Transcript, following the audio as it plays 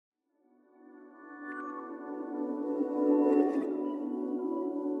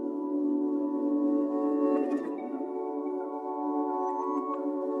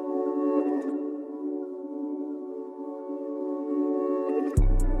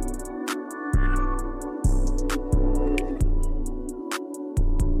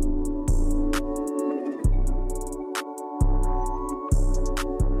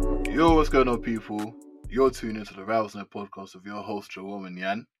going on, people? You're tuning into the Rattlesnake podcast with your host, Jerome and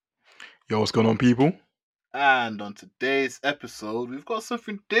Yan. Yo, what's going on, people? And on today's episode, we've got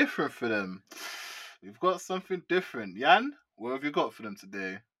something different for them. Yan, what have you got for them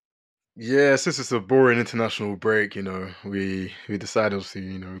today? Yeah, since it's a boring international break, we decided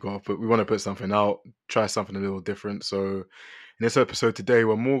obviously, we want to put something out, try something a little different. So in this episode today,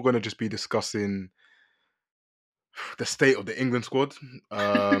 we're more going to just be discussing the state of the England squad,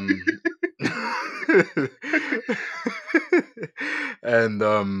 and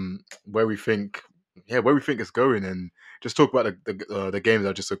where we think it's going, and just talk about the games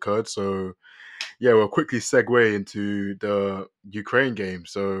that just occurred. So yeah, we'll quickly segue into the Ukraine game.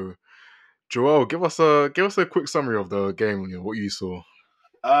 So Joel, give us a quick summary of the game. What you saw.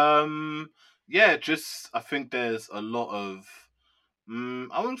 I think there's a lot of,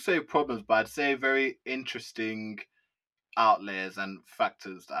 I wouldn't say problems, but I'd say very interesting outliers and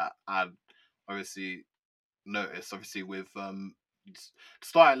factors that I'd obviously noticed. Obviously, with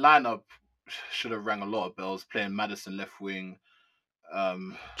starting lineup should have rang a lot of bells. Playing Madison left wing,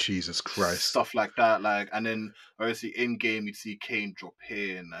 Jesus Christ, stuff like that. And then obviously in game you'd see Kane drop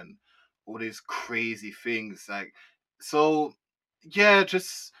in and all these crazy things. It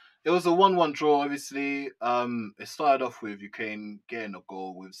was a 1-1 draw. Obviously, it started off with Ukraine getting a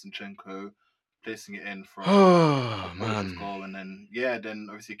goal with Zinchenko placing it in from a gorgeous goal, and then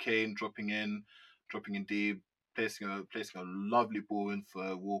obviously Kane dropping in deep, placing a lovely ball in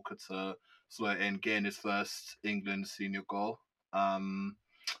for Walker to slot it in, getting his first England senior goal. And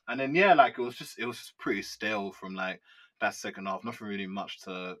then it was just pretty stale from that second half. Nothing really much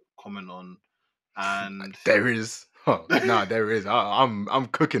to comment on. And there is. There is. I'm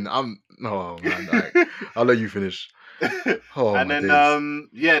cooking. Oh man, I'll let you finish. Oh, and then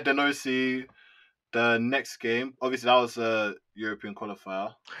days. Then obviously the next game. Obviously that was a European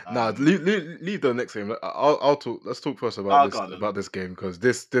qualifier. Leave the next game. I'll talk. Let's talk first about this game, because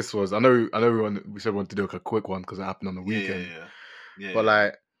this was. I know we said we wanted to do a quick one because it happened on the weekend. Yeah.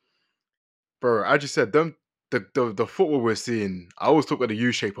 But bro, I just said the football we're seeing. I always talk about the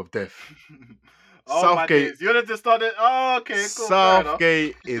U shape of death. Southgate. You wanted to start it? Oh, okay, cool.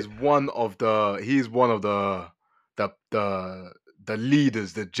 Southgate is one of the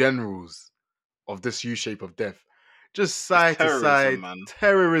leaders, the generals of this U shape of death. Just side to side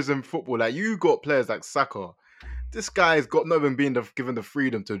terrorism football. You got players like Saka. This guy's got not even been given the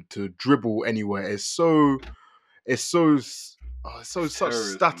freedom to dribble anywhere. It's such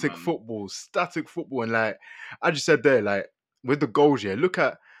static football, and I just said there, with the goals, look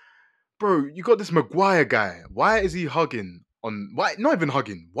at, bro, you got this Maguire guy. Why is he hugging why not even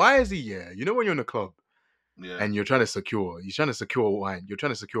hugging? Why is he when you're in a club and you're trying to secure a wine.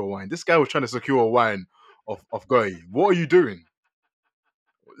 This guy was trying to secure a wine of Goy. What are you doing?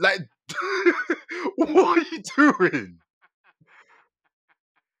 What are you doing?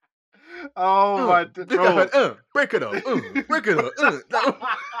 Oh my god. Break it up. Break it up.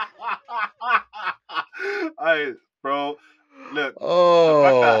 Hey, bro. Look, the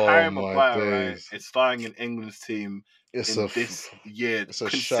fact that Harry Maguire, is starting in England's team this year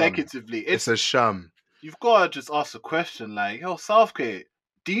consecutively. It's a sham. You've got to just ask the question, yo, Southgate,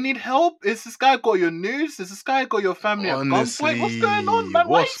 do you need help? Is this guy got your news? Is this guy got your family at gunpoint? What's going on, man?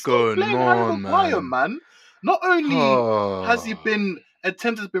 What's going on, Harry Maguire, man? Not only has he been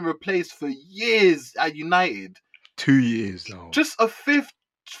replaced for years at United, 2 years now, just a fifth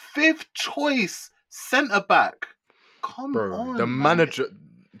choice centre back. Come on, the manager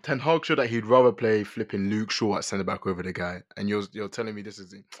Ten Hag showed that he'd rather play flipping Luke Shaw at centre back over the guy, and you're telling me this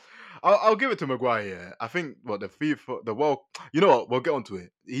is it. I'll give it to Maguire. Yeah. I think the World. You know what? We'll get onto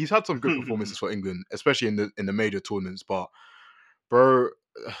it. He's had some good performances for England, especially in the major tournaments. But bro,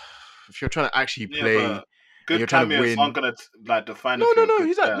 if you're trying to actually play, good cameos aren't gonna define.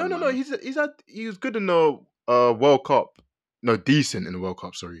 No. He was good in the World Cup. No, decent in the World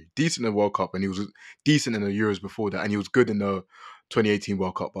Cup. Sorry, decent in the World Cup, and he was decent in the Euros before that, and he was good in the 2018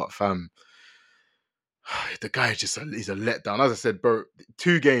 World Cup. But fam, the guy is he's a letdown. As I said, bro,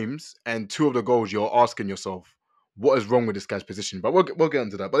 2 games and 2 of the goals, you're asking yourself, what is wrong with this guy's position? But we'll get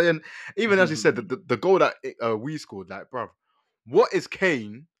into that. But then, even as you said, the goal that we scored, bro, what is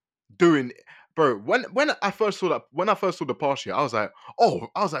Kane doing? Bro, when I first saw the pass here, I was like, oh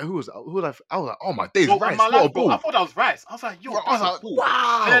my days, Rice, what a ball. I thought that was Rice. I was like,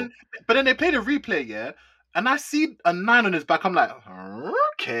 wow. But then they played a replay, and I see a 9 on his back. I'm like,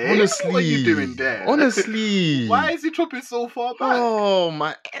 okay, honestly, what are you doing there? Honestly, why is he dropping so far back? Oh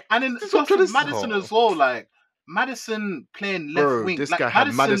my! And then Madison as well. Madison playing left Bro, wing. this Like guy had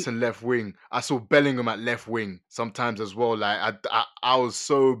Madison Madison left wing. I saw Bellingham at left wing sometimes as well. Like I was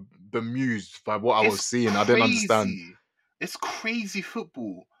so bemused by what I was it's seeing. I didn't understand. crazy. It's crazy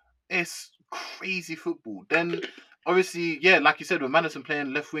football. It's crazy football. Then obviously, yeah, like you said, with Madison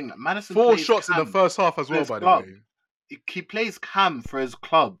playing left wing, Madison 4 shots in the cam first half as for well, his by the club. way. He plays cam for his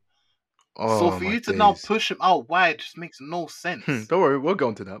club. So Oh for my you to now days. push him out wide just makes no sense. Don't worry, we'll go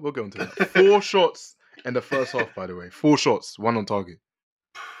on to that. We'll go on to that. 4 shots in the first half, by the way. 4 shots, one on target.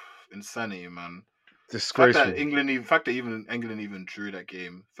 Insanity, man. Disgraceful. Fact that even England even drew that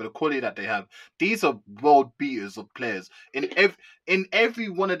game for the quality that they have. These are world beaters of players in every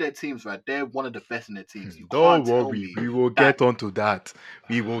one of their teams. Right, they're one of the best in their teams. You Don't can't tell worry, me we will that. get onto that.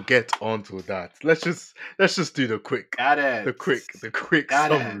 We will get onto that. Let's just do the quick, Got it. the quick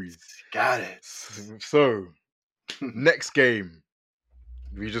Got it. summaries. Got it. So next game,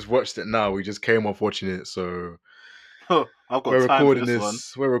 we just watched it now. We just came off watching it. So I've got time for this one.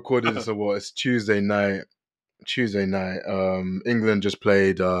 We're recording this. What? It's Tuesday night. England just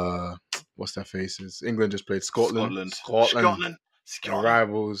played. What's their faces? England just played Scotland. Their Scotland.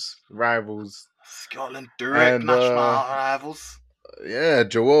 rivals. Scotland, direct And national rivals. yeah,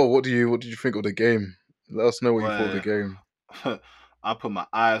 Joel, what did you think of the game? Let us know what you thought of the Boy, game. I put my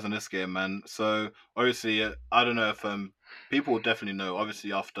eyes on this game, man. So obviously, I don't know if people will definitely know.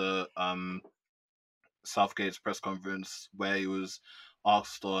 Obviously, after Southgate's press conference where he was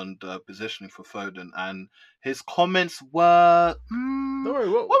asked on the positioning for Foden, and his comments were, Don't worry,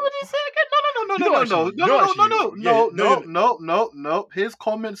 what would he say again? No, you know actually, you know actually, yeah, no. His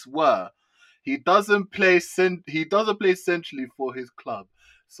comments were, he doesn't play centrally for his club,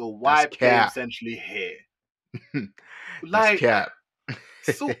 so that's why play him cap. centrally here? That's Like, cap.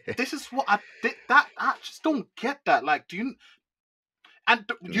 so this is what I did. That I just don't get that. Like, do you? And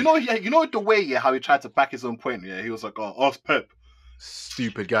you know the way, yeah, how he tried to back his own point. Yeah, he was like, "Oh, ask Pep."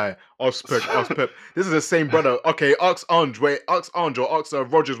 Stupid guy. Ask Pep. This is the same brother. Okay, ask Ange or ask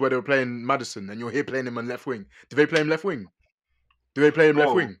Rogers where they were playing Madison, and you're here playing him on left wing. Do they play him left wing? Do they play him left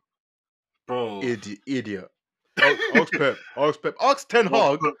bro, wing? bro. Idiot. Ask Pep. Ask Ten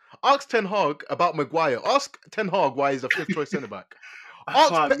Hag. Ask Ten Hag about Maguire. Ask Ten Hag why he's a fifth choice centre back.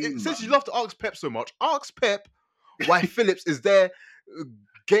 That's what I mean, Since man. you love to ask Pep so much, ask Pep why Phillips is there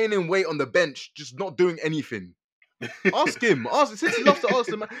gaining weight on the bench, just not doing anything. Ask him. Since he loves to ask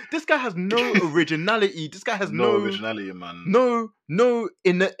him. This guy has no originality. This guy has no originality, man. No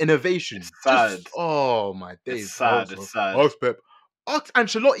innovation. It's sad. Oh my days. It's sad. It's sad. Ask Pep. Ask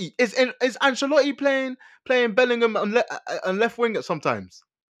Ancelotti. Is Ancelotti playing Bellingham on left wing at sometimes?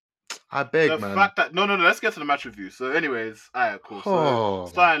 I beg, The man. fact that no, let's get to the match review. So, anyways, alright, cool. So,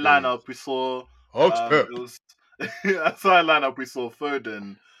 starting lineup, we saw Pep. it was starting lineup. We saw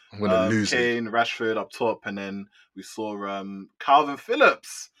Foden, I'm gonna lose Kane, Rashford up top, and then we saw Calvin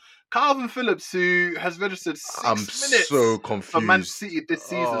Phillips. Calvin Phillips, who has registered 6 minutes so confused for Man City this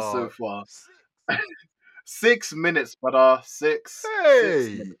season so far. 6 minutes, brother. 6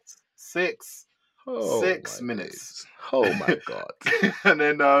 minutes. 6 minutes. Oh my god. And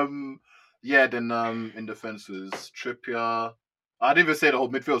then in defense was Trippier. I didn't even say the whole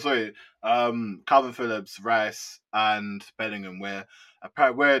midfield, sorry. Calvin Phillips, Rice, and Bellingham, where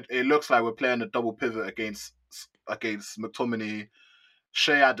it looks like we're playing a double pivot against McTominay,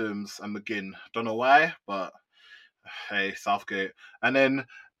 Shea Adams, and McGinn. Don't know why, but hey, Southgate. And then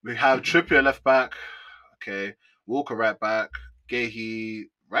we have Trippier left back. Okay. Walker right back. Gahey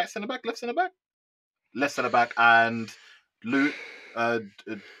right centre back, left centre back? Left centre back, and Luke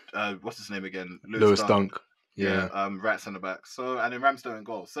what's his name again? Lewis Dunk. Yeah. Right centre back. So, and then Ramsdale in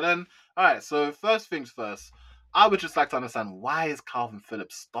goal. So then, all right. So first things first, I would just like to understand, why is Calvin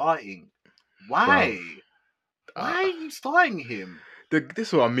Phillips starting? Why? Why are you starting him? This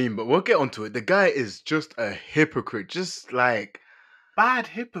is what I mean, but we'll get onto it. The guy is just a hypocrite, just like bad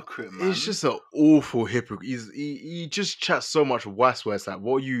hypocrite, man. He's just an awful hypocrite. He just chats so much was like,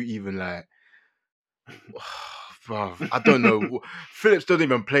 what are you even like? Bro, I don't know. Phillips doesn't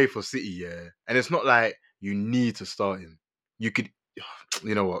even play for City, yeah, and it's not like you need to start him. You could,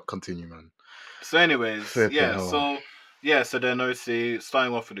 you know what? Continue, man. So, anyways, So then obviously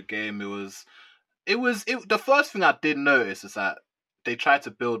starting off with the game, the first thing I did notice is that they tried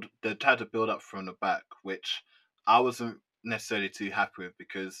to build up from the back, which I wasn't necessarily too happy with,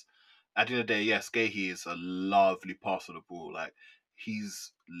 because at the end of the day, yes, Gahey is a lovely passer of the ball. Like,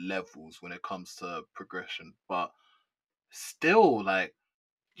 he's levels when it comes to progression, but still, like,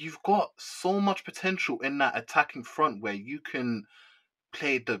 you've got so much potential in that attacking front where you can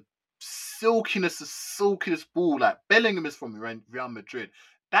play the silkiest ball. Like, Bellingham is from Real Madrid.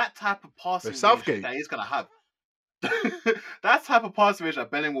 That type of passing range that he's gonna have. that type of passing range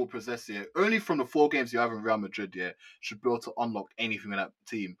that Bellingham will possess here, only from the 4 games you have in Real Madrid, yeah, should be able to unlock anything in that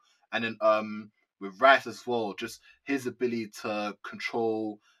team. And then with Rice as well, just his ability to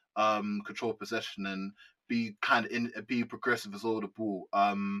control possession and be be progressive as well with the ball.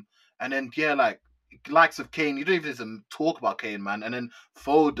 And then yeah, like likes of Kane, you don't even need to talk about Kane, man. And then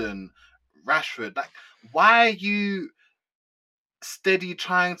Foden, Rashford, like why are you steady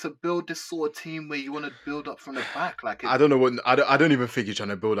trying to build this sort of team where you want to build up from the back? Like I don't know what I don't even think you're trying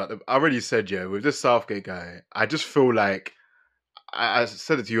to build up. I already said, yeah, with this Southgate guy, I just feel like I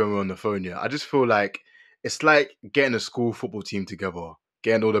said it to you when we were on the phone. Yeah, I just feel like it's like getting a school football team together,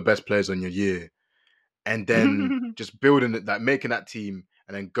 getting all the best players on your year, and then just building it, like making that team,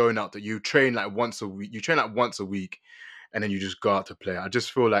 and then going out that you train like once a week. You train like once a week, and then you just go out to play. I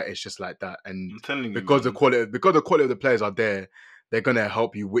just feel like it's just like that, and I'm telling you, because man. the quality of the players are there, they're gonna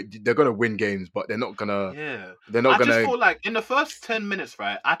help you. They're gonna win games, but they're not gonna. Yeah. They're not I just gonna. thought like in the first 10 minutes,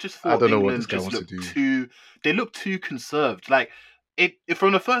 right? I just I thought don't know what this England guy just wants to looked do too conserved. Like it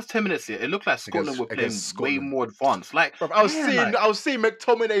from the first 10 minutes here, it looked like Scotland were against playing way Scotland. more advanced. Like, Bro, yeah, like I was seeing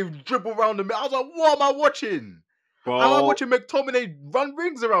McTominay dribble around the middle. I was like, what am I watching? How am I bro, watching McTominay run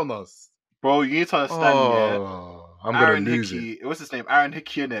rings around us? bro, you need to understand, yeah. Oh, I'm gonna Aaron lose it. Hickey, what's his name? Aaron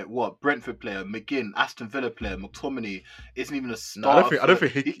Hickey in it. What? Brentford player, McGinn, Aston Villa player, McTominay isn't even a No, I don't starter think I don't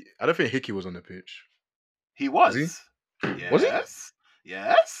for. think Hickey was on the pitch. He Was he? was. Was he? Yes.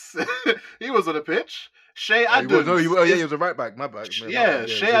 Yes. He was on the pitch. Shea Oh, he was. No, Adams yeah, he is was a right back. My bad. My bad. yeah, Yeah, it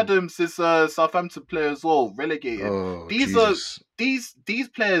Shea was him. Adams is a Southampton player as well, relegated. Oh These are Jesus, these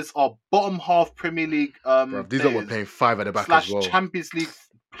players are bottom half Premier League bro. These lot were players playing five at the back as slash well. Champions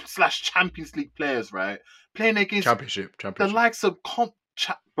League players, right? Playing against Championship. the likes of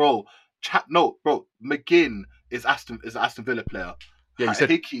bro, McGinn is Aston Villa player. Yeah, you said,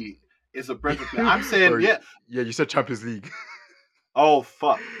 Hickey is a Brentford player. I'm saying, bro. yeah. Yeah, you said Champions League. Oh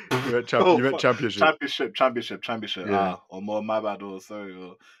fuck. Oh You meant fuck. championship. Championship. Yeah. Or more my bad. Oh sorry.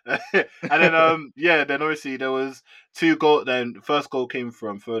 And then yeah. Then obviously there was 2 goal. Then the first goal came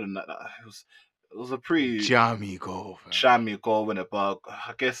from Foden. It was a pretty Jammy goal, fam. jammy goal winner, but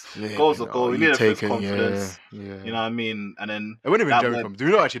I guess goals Flipping, are goal. You you need it for his taking, yeah, confidence. yeah. You know what I mean? And then It wasn't even that Jerry went. from. Do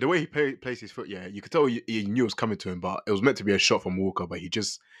you know actually the way he placed his foot? Yeah, you could tell he knew it was coming to him, but it was meant to be a shot from Walker, but he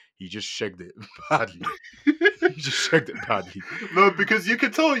just shagged it badly. He just shagged it badly. No, because you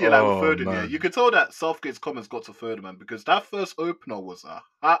could tell, yeah, like with Oh Foden, yeah, you man, could tell that Southgate's comments got to Foden, man, because that first opener was a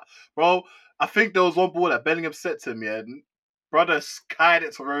hot, bro. I think there was one ball that Bellingham set to him, yeah, and brother skied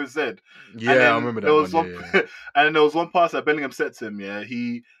it to Rose Z, and yeah, I then remember there that was one. Yeah, one, yeah. and then there was one pass that Bellingham set to him, yeah.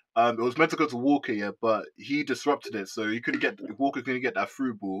 It was meant to go to Walker, yeah, but he disrupted it, so Walker couldn't get that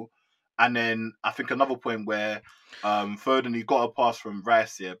through ball, and then I think another point where Foden he got a pass from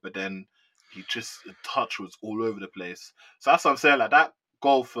Rice, yeah, but then he just the touch was all over the place. So that's what I'm saying. Like that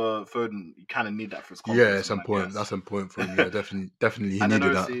goal for Foden, you kind of need that for his Yeah, confidence, man. I that's guess. some point for him. Yeah, definitely, he And then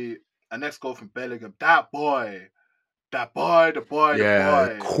needed that. obviously a next goal from Bellingham. The boy.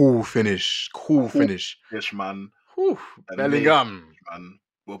 Cool Cool finish. fish, man. Whew, Amazing, Bellingham. man.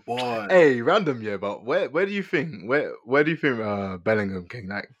 But boy, Hey, random, yeah, but where do you think Bellingham can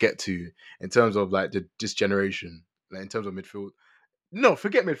like get to in terms of like this generation, like in terms of midfield? No,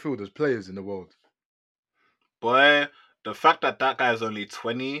 forget midfielders, players in the world. boy, the fact that that guy is only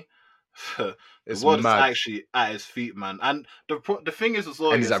 20. The It's world is mad, actually at his feet, man. And the thing is as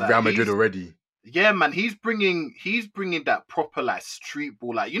well, and he's is at that Real Madrid already. yeah, man, he's bringing that proper like street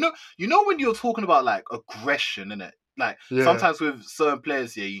ball, like you know when you're talking about like aggression in it, like Yeah, sometimes with certain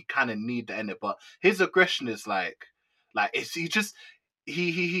players, yeah, you kind of need that in it, but his aggression is like it's he just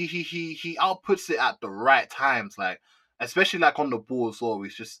he outputs it at the right times, like especially like on the ball as well.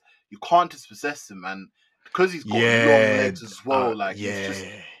 It's just you can't dispossess him, man, because he's got long yeah, legs as well. Like he's just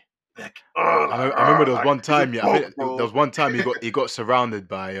yeah. like oh, like, I remember there was like one he's a time. Yeah, I dog, think there bro. was one time he got surrounded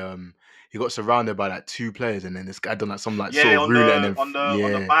by like 2 players, and then this guy done like some like Yeah, sort of on roulette, and the then on the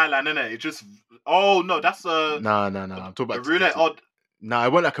on the yeah, byline, innit? It just oh no, that's nah, nah, nah. I'm talking a about roulette odd. nah.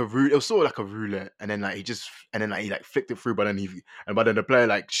 It went like a roulette. It was sort of like a roulette, and then like he like flicked it through, but then the player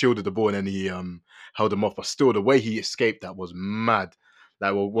like shielded the ball, and then he held him off. But still, the way he escaped that was mad.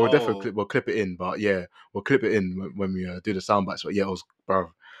 Like we'll definitely Oh we'll clip it in, but yeah, we'll clip it in when we do the sound bites. But yeah, it was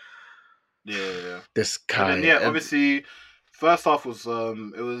bro. yeah, yeah, yeah. This But then guy, yeah, obviously first half was it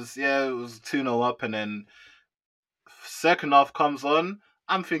was 2-0 up, and then second half comes on.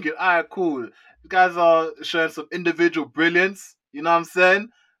 I'm thinking, alright, cool. You guys are showing some individual brilliance, you know what I'm saying?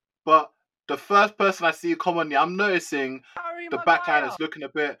 But the first person I see come on, yeah, I'm noticing the back line is looking a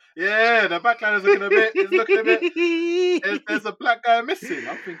bit. Yeah, the back line is looking a bit. It's looking a bit. There's a black guy missing.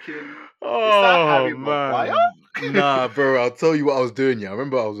 I'm thinking, is that Oh Harry Maguire? man, nah, bro. I'll tell you what I was doing. Yeah, I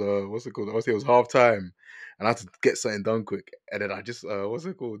remember I was what's it called? I was it was half time, and I had to get something done quick. And then I just what's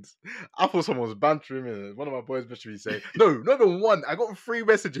it called? I thought someone was bantering me. One of my boys messaged me saying, "No, not even one. I got 3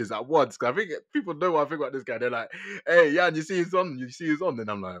 messages at once because I think people know what I think about this guy. They're like, hey, yeah, you see he's on. You see he's on." And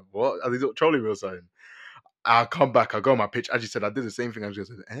I'm like, what? Are they trolling me or something? I come back. I go on my pitch. As you said, I did the same thing. I just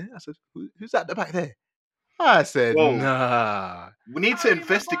said, I said, who's at the back there? I said, Bro, nah. we need to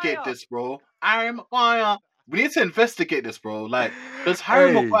investigate this, bro. Harry Maguire. We need to investigate this, bro. Like, does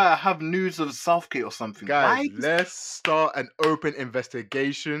Harry Hey, Maguire have news of Southgate or something? guys, Why? let's start an open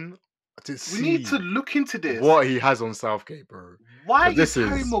investigation to We need see to look into this. what he has on Southgate, bro. Why Because is this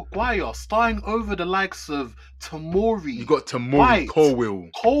Harry is Maguire starting over the likes of Tamori, you got Tamori White, Colwill.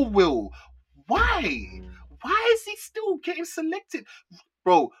 Colwill? Why? Why is he still getting selected?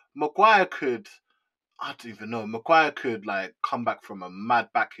 Bro, Maguire could, I don't even know. Maguire could like come back from a mad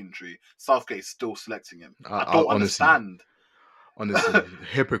back injury. Southgate's still selecting him. I I don't honestly, understand.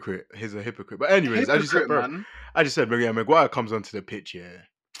 hypocrite. He's a hypocrite. But anyways, as you said, Hypocrite, bro, man. I just said, Maguire comes onto the pitch, yeah.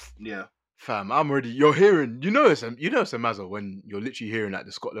 Yeah. Fam, I'm already. You're hearing, it's a mazza when you're literally hearing like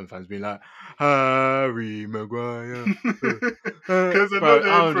the Scotland fans being like, Harry Maguire. Because I know Bro, they're in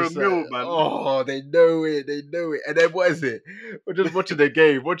I'm for a just like, meal, man. oh, they know it. And then what is it? We're just watching the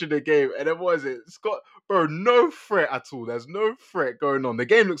game, and then what is it? Bro, no threat at all. There's no threat going on. The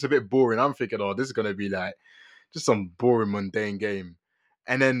game looks a bit boring. I'm thinking, oh, this is gonna be like just some boring, mundane game.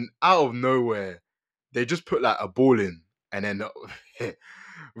 And then out of nowhere, they just put like a ball in, and then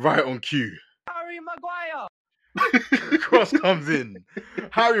right on cue. Harry Maguire. Cross comes in.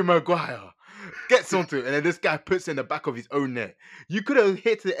 Harry Maguire gets onto it, and then this guy puts it in the back of his own net. You could have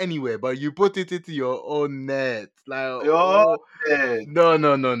hit it anywhere, but you put it into your own net. Like, Oh, oh,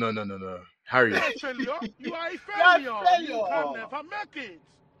 no. Harry. You are a failure. You are a failure. You can never make it.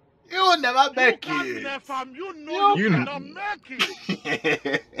 You will never You make can it. never. You know you You- cannot make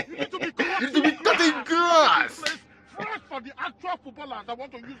it. You need to be cutting grass. Fresh for the actual footballers that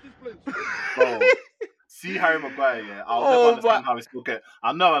want to use this place. Bro, see Harry Maguire, yeah. I'll Oh, never understand but- how he still get.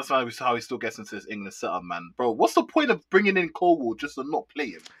 I'll never understand how he still gets into this England setup, man. Bro, what's the point of bringing in Colwell just to not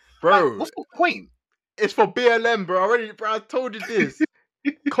play him? Bro, Like, what's the point? it's for BLM, bro. I told you this.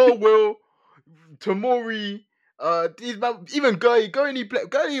 Colwell, Tamori, even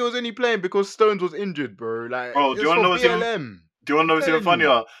Gurley was only playing because Stones was injured, bro. Like, Bro, it's for BLM. Do you want to know what's even telling you.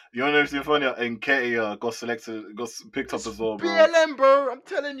 funnier? You want to know what's even funnier? And Katie got selected, got picked up as well, bro. BLM, bro. I'm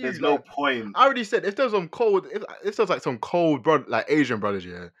telling you. There's like, no point. I already said if there's some cold, if there's like some cold brother, like Asian brothers,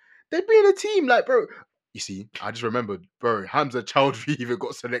 yeah, they'd be in a team, like, bro. You see, I just remembered, bro. Hamza Chowdhury even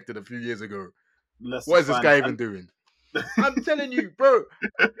got selected a few years ago. What is this guy even doing? I'm telling you, bro.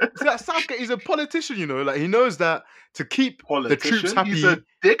 See, like Southgate, he's a politician, you know. Like he knows that to keep the troops happy. He's a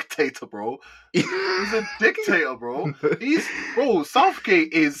dictator, bro. He's a dictator, bro.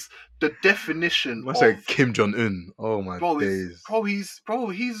 Southgate is the definition Must say Kim Jong Un. Oh my days. He's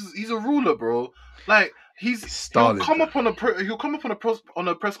a ruler, bro. Like he'll come up on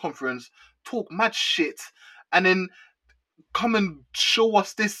a press conference, talk mad shit, and then come and show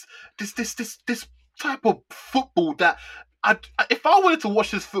us this type of football that if I wanted to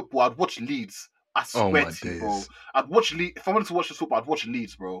watch this football, I'd watch Leeds. I swear to you, bro. I'd watch Leeds. If I wanted to watch this football, I'd watch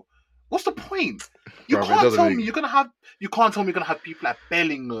Leeds, bro. What's the point? You can't tell me you're gonna have people like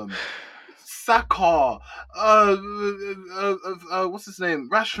Bellingham, Saka, what's his name?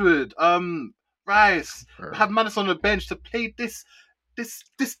 Rashford, Rice, have Manis on the bench to play this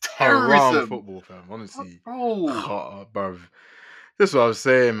terrorism football, fam. Honestly, bro. Bruv. This is what I was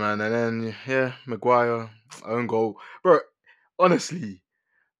saying, man. And then, yeah, Maguire, own goal. Bro, honestly,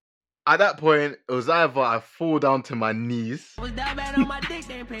 at that point, it was either I fall down to my knees. Was that bad on my dick?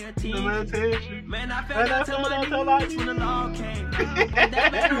 They ain't pay attention. Man, I fell down to my knees when the law came. Was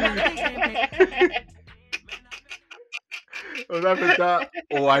that bad on my dick? They ain't pay It was either that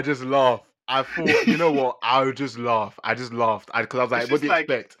or I just laugh. I thought, you know what? I would just laugh. I just laughed because I was like, "What do you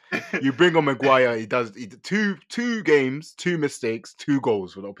expect? You bring on Maguire. He does two games, 2 mistakes, 2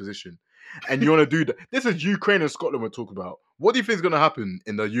 goals for the opposition, and you want to do that? This is Ukraine and Scotland we're talking about. What do you think is going to happen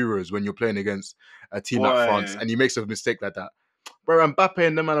in the Euros when you're playing against a team like France and he makes a mistake like that? Bro, Mbappe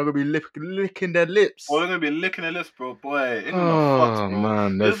and them man are going to be licking their lips. Oh, they're going to be licking their lips, bro. Boy, England are fucked, bro.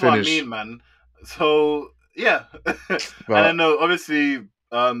 Man, this is what I mean, man. So yeah, and I know obviously.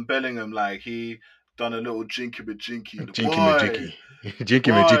 Bellingham, like he done a little jinky.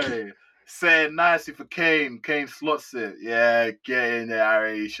 Saying nicely for Kane. Kane slots it. Yeah, get in there,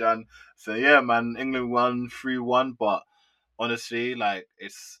 Arishan. So yeah, man, England won 3-1, but honestly, like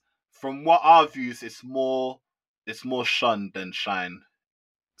it's from what our views, it's more shun than shine.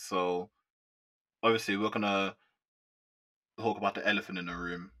 So obviously, we're gonna talk about the elephant in the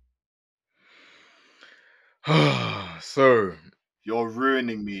room. So You're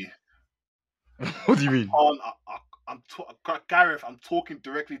ruining me. what do you mean? Gareth, I'm talking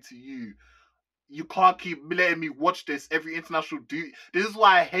directly to you. You can't keep letting me watch this every international do. This is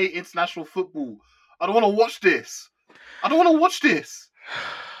why I hate international football. I don't want to watch this.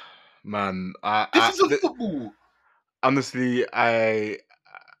 Man, This is a football. honestly, fam,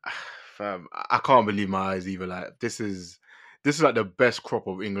 I can't believe my eyes either. Like this is like the best crop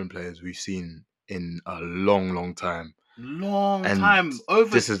of England players we've seen in a long time. Over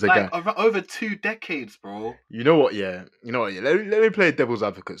this is the guy. over 2 decades, bro. You know what? Yeah. Let me play devil's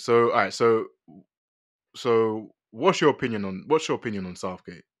advocate. So, all right. So, what's your opinion on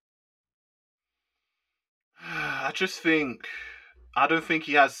Southgate? I just think I don't think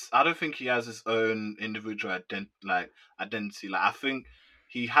he has his own individual identity. Like I think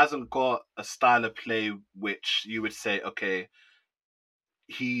he hasn't got a style of play which you would say, okay,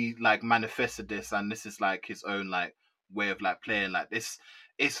 he like manifested this and this is like his own like way of like playing like this.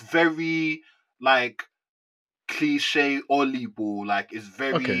 It's very like cliche Ollie ball, like it's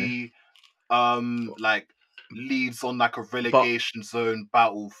very like leads on like a relegation zone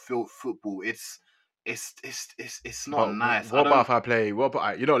battlefield football. It's not nice. What about if I play? What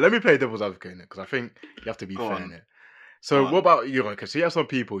about let me play devil's advocate in it because I think you have to be fair in it. So what about because you have some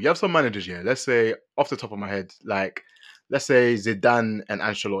people, you have some managers here. Let's say off the top of my head, like let's say Zidane and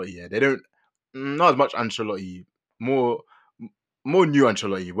Ancelotti. Yeah, they don't not as much Ancelotti, more new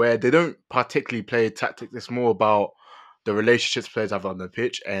Ancelotti, where they don't particularly play tactics. It's more about the relationships players have on the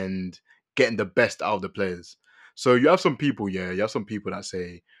pitch and getting the best out of the players. So you have some people, that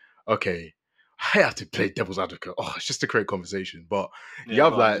say, okay, I have to play devil's advocate. Oh, it's just to create conversation. But you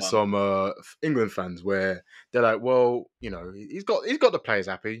have some England fans where they're like, well, he's got the players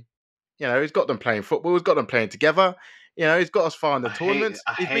happy. He's got them playing football. He's got them playing together. He's got us far in the tournaments.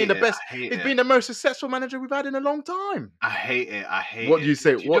 He's been the best. He's been the most successful manager we've had in a long time. I hate it. What do you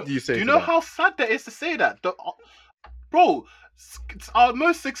say? What do you say? Do you know how sad that is to say that? Bro, it's our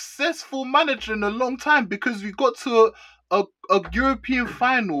most successful manager in a long time because we got to a European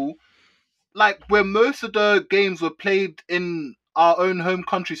final, like where most of the games were played in our own home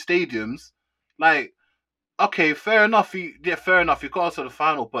country stadiums. Like, okay, fair enough. He got us to the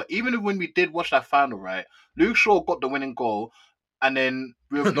final. But even when we did watch that final, right, Luke Shaw got the winning goal, and then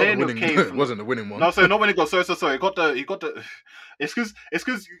we were playing with Kane. It wasn't the winning one. No, sorry, not winning goal. Sorry. He got the. It's because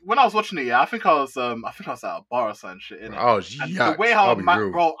when I was watching it, yeah, I think I was at a bar or some shit. Innit? I was the way how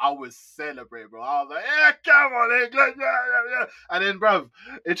bro, I was celebrating, bro. I was like, yeah, come on, England, yeah. And then, bro,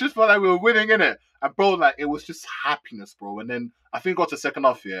 it just felt like we were winning, innit? And bro, like it was just happiness, bro. And then I think got to second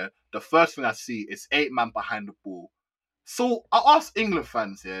half, yeah. The first thing I see is 8 men behind the ball. So I ask England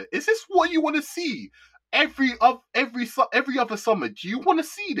fans here, is this what you want to see? Every other summer, do you want to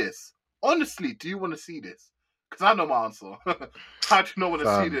see this? Honestly, do you want to see this? Because I know my answer. I do not want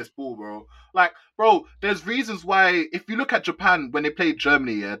to see this ball, bro. Like, bro, there's reasons why, if you look at Japan, when they played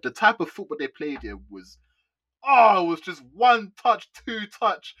Germany, yeah, the type of football they played here was, it was just 1 touch, 2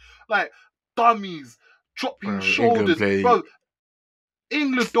 touch, like, dummies, dropping shoulders.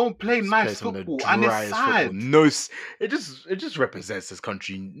 England don't play nice football, and it's sad. Football. No, it just represents this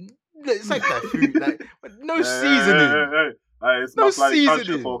country. It's like that food, like no seasoning. It's no seasoning.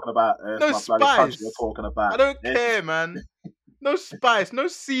 You're talking about. No spice. You're talking about. I don't care, man. No spice, no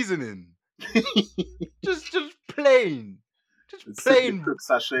seasoning. just plain,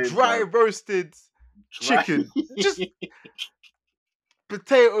 dry roasted chicken. Just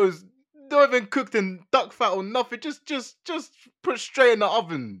potatoes, not even cooked in duck fat or nothing. Just put straight in the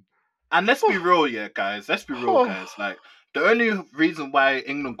oven. And let's be real, guys. Like the only reason why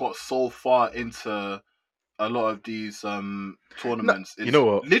England got so far into a lot of these tournaments is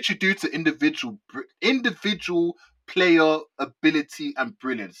literally due to individual player ability and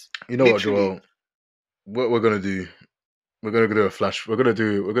brilliance. You know what, Joel? What we're gonna do? We're gonna do a flash. We're gonna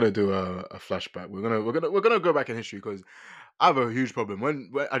do a flashback. We're gonna go back in history because I have a huge problem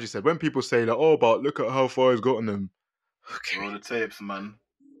when as you said, when people say that, but look at how far he's gotten them. Okay. Roll the tapes, man.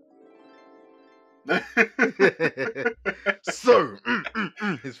 So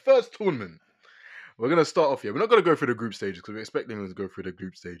his first tournament. We're gonna start off here. We're not gonna go through the group stages because we're expecting him to go through the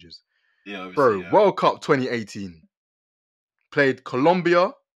group stages. Yeah, bro. Yeah. World Cup 2018. Played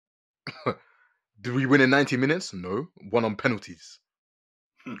Colombia. Did we win in 90 minutes? No. Won on penalties.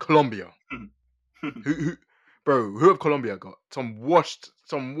 Colombia. who have Colombia got? Some washed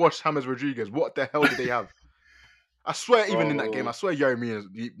James Rodriguez. What the hell did they have? I swear, even in that game, I swear Yerry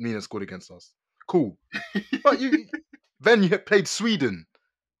Mina scored against us. Cool. But then you played Sweden.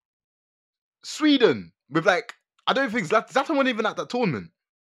 Sweden with like, I don't think Zlatan wasn't even at that tournament.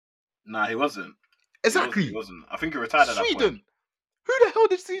 Nah, he wasn't. Exactly. He wasn't. I think he retired at that point. Sweden. Who the hell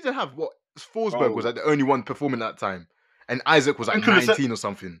did Sweden have? What? Forsberg was like the only one performing at that time, and Isaac was like 19 or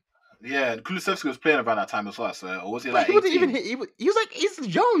something. Yeah, and Kulusevski was playing around that time as well. So, or was he like? He wasn't even. He was like, he's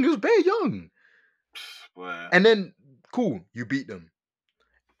young. He was very young. Boy. And then, cool, you beat them,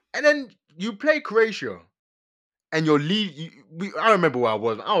 and then you play Croatia, and your lead. I remember where I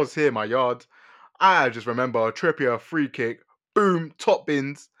was. I was here in my yard. I just remember a Trippier free kick, boom, top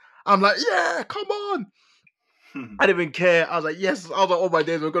bins. I'm like, yeah, come on. I didn't even care. I was like, yes. I was like, oh my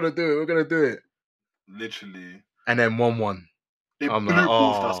days, we're gonna do it. We're gonna do it. Literally. And then 1-1. They blue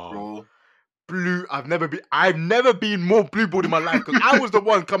balled us, bro. Blue. I've never been more blue balled in my life because I was the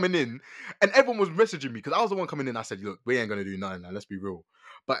one coming in, and everyone was messaging me because I was the one coming in. I said, look, we ain't gonna do nothing now. Let's be real.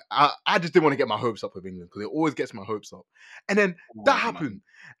 But I just didn't want to get my hopes up with England because it always gets my hopes up. And then that happened,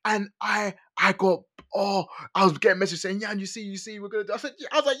 and I got I was getting messages saying, yeah, and you see, we're gonna do. I was like,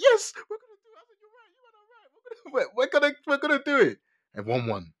 yes, we're gonna do it. I said, you're right. We're gonna do it. And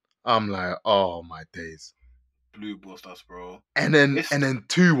 1-1. I'm like, oh my days. Blue balls us, bro. And then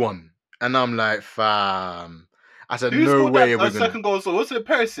 2-1. And I'm like, fam. I said, who no way. That second goal. So was it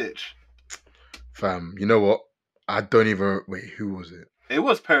Perisic? Fam, you know what? I don't even wait. Who was it? It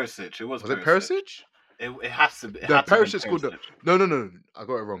was Perisic. Was it Perisic? It has to be. Perisic scored the. No. I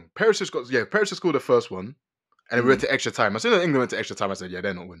got it wrong. Perisic scored the first one, and then we went to extra time. As soon as England went to extra time, I said, yeah,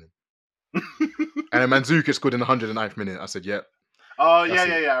 they're not winning. And then Mandzukic scored in the 109th minute. I said, yep. Oh yeah.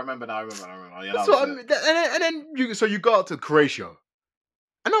 I remember now. Yeah, that's what I mean. And then you go out to Croatia,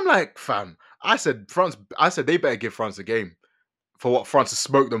 and I'm like, fam. I said France. I said they better give France a game for what France has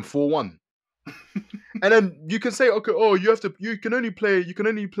smoked them 4-1. And then you can say, okay, you can only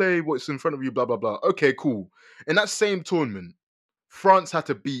play what's in front of you, blah blah blah. Okay, cool. In that same tournament, France had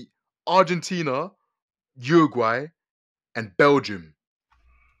to beat Argentina, Uruguay, and Belgium.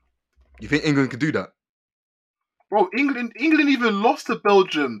 You think England could do that? Bro, England even lost to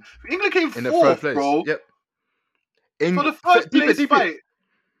Belgium. England came in fourth, the third place, bro. Yep. For the first place fight.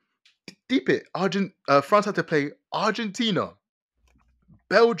 Deep it. France had to play Argentina,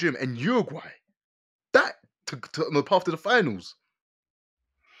 Belgium, and Uruguay. That on the path to the finals.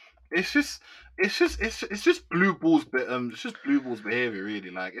 It's just blue balls. It's just blue balls behavior, really.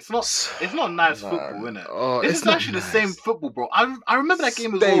 Like it's not nice football, innit? It's actually the same football, bro. I remember that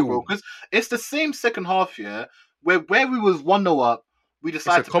game as well, bro, because it's the same second half, yeah, where we was 1-0 up, we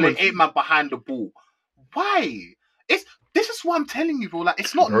decided to play 8-man behind the ball. Why? This is what I'm telling you, bro. Like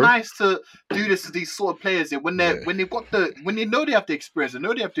it's not nice to do this to these sort of players when they know they have the experience, they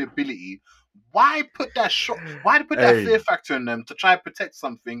know they have the ability. Why put that that fear factor in them to try and protect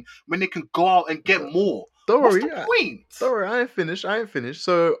something when they can go out and get more? What's the point? Don't worry, I ain't finished.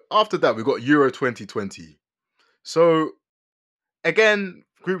 So after that, we got Euro 2020. So again,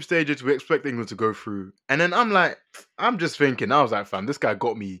 group stages, we expect England to go through. And then I'm just thinking, I was like, fam, this guy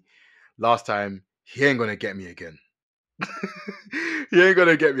got me last time. He ain't gonna get me again. He ain't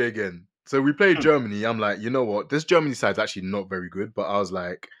gonna get me again. So we played Germany. I'm like, you know what? This Germany side's actually not very good. But I was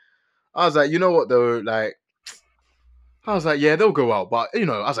like, you know what though? Like, I was like, yeah, they'll go out. But I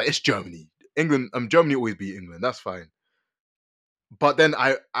was like, it's Germany. Germany always beat England. That's fine. But then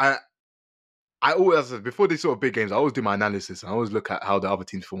I always, before these sort of big games, I always do my analysis and I always look at how the other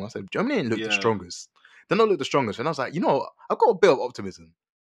teams perform. I said, Germany ain't look the strongest. They're not look the strongest. And I was like, I've got a bit of optimism.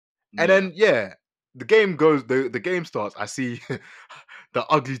 And then, the game goes, the game starts. I see the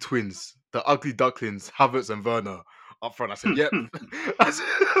ugly twins, the ugly ducklings, Havertz and Werner up front. I said, yep. I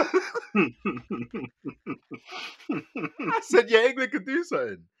said, yeah, England could do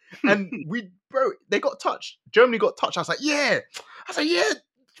something. And they got touched. Germany got touched. I was like, yeah.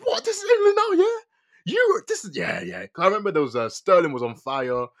 What? This is England now, yeah? Yeah. I remember there was Sterling was on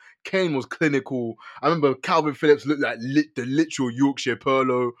fire. Kane was clinical. I remember Calvin Phillips looked like the literal Yorkshire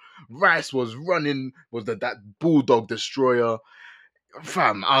Pirlo. Rice was running, was that bulldog destroyer.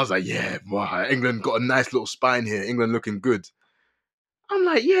 Fam, I was like, yeah, wow, England got a nice little spine here. England looking good. I'm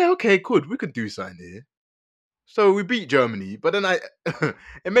like, yeah, okay, good. We could do something here. So we beat Germany, but then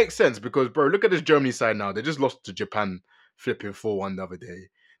it makes sense because, bro, look at this Germany side now. They just lost to Japan, flipping 4-1 the other day.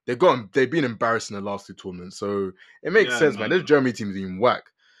 They've been embarrassed in the last two tournaments, so it makes sense, man. This Germany team is even whack.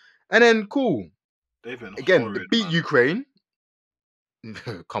 And then, cool. They've been again, horrid, beat man. Ukraine.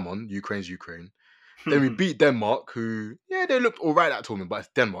 Come on, Ukraine's Ukraine. Then we beat Denmark, who, they looked all right that tournament, but it's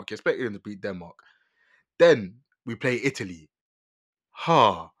Denmark. You expect them to beat Denmark. Then we play Italy.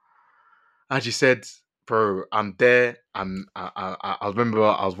 As you said, Bro, I'm there. I remember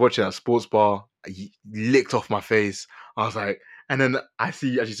I was watching at a sports bar. He licked off my face. I was like, and then I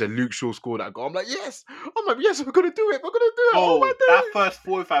see, as you said, Luke Shaw scored that goal. I'm like, yes. I'm like, yes, we're gonna do it. We're gonna do it. Oh my Bro, that days. first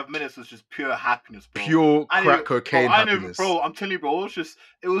 45 minutes was just pure happiness, bro. Pure I crack didn't, cocaine happiness. bro. I'm telling you, bro.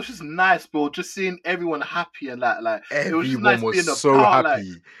 It was just nice, bro. Just seeing everyone happy and like it was just Everyone nice was being so about, like,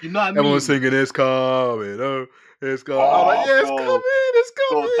 happy. you know what I Everyone was mean? singing, "It's coming, oh, it's coming." I'm like, Oh, yeah, it's bro. coming, it's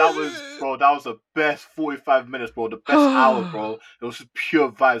Bro, coming. that was the best 45 minutes, bro. The best hour, bro. It was just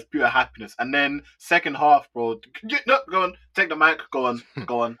pure vibes, pure happiness. And then second half, bro. No, go on, take the mic. Go on.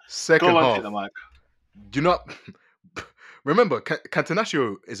 Second Go on, half. take the mic. Do not remember,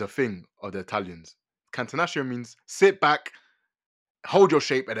 Catenaccio is a thing of the Italians. Catenaccio means sit back, hold your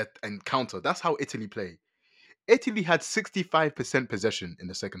shape, and counter. That's how Italy play. Italy had 65% possession in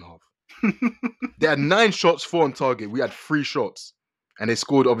the second half. They had 9 shots, 4 on target. We had 3 shots. And they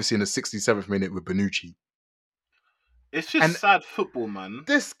scored, obviously, in the 67th minute with Bonucci. It's just sad football, man.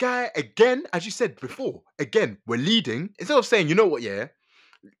 This guy, again, as you said before, we're leading. Instead of saying, you know what, yeah,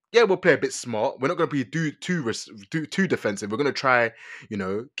 we'll play a bit smart. We're not going to be too defensive. We're going to try,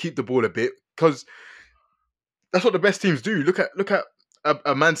 keep the ball a bit. Because that's what the best teams do. Look at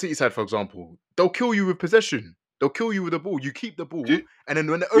a Man City side, for example. They'll kill you with possession. They'll kill you with the ball. You keep the ball, and then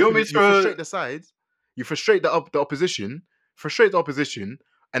when they open it, you frustrate the sides. You frustrate the opposition. Frustrate the opposition,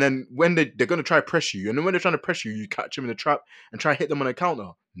 and then when they're going to try to press you, and then when they're trying to press you, you catch them in the trap and try to hit them on a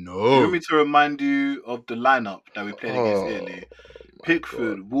counter. No. You want me to remind you of the lineup that we played against Italy?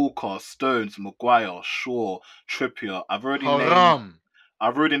 Pickford, Walker, Stones, Maguire, Shaw, Trippier. I've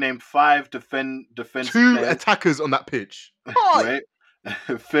already named 5 defensive 2 players. attackers on that pitch. Wait.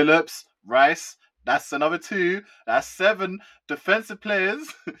 Phillips, Rice. That's another 2. That's 7 defensive players.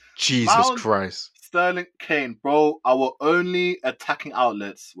 Jesus Mount, Christ. Sterling, Kane. Bro, our only attacking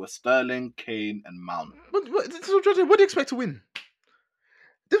outlets were Sterling, Kane, and Mount. What do you expect to win?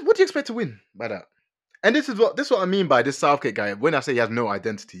 What do you expect to win by that? And this is what I mean by this Southgate guy. When I say he has no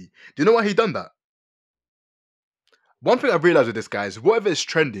identity, do you know why he done that? One thing I've realized with this guy is whatever is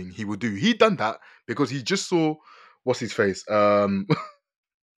trending, he will do. He done that because he just saw what's his face.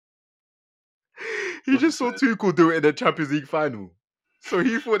 He just saw Tuchel do it in the Champions League final. So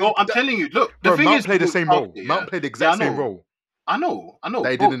he thought. No, I'm telling you. Look, the thing Mount is, played the same role. Mount played the exact same role. I know. That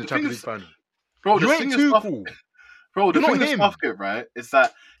he did in the Champions League final. Bro, you ain't Tuchel. Bro, the thing with Southgate, right, is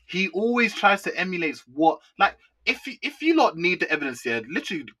that he always tries to emulate what, like, if you lot need the evidence here,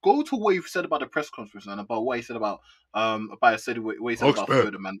 literally go to what you've said about the press conference and about what he said about what he said about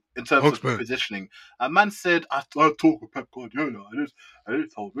Foden, man, in terms of positioning. A man said, I talk with Pep Guardiola. I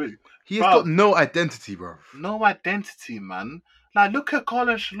just told me. He has got no identity, bro. No identity, man. Like, look at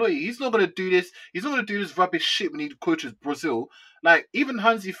Carlo Ancelotti. He's not gonna do this. He's not gonna do this rubbish shit when he coaches Brazil. Like, even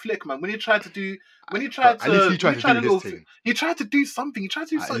Hansi Flick, man, he tried to do something. He tried to do something. He tried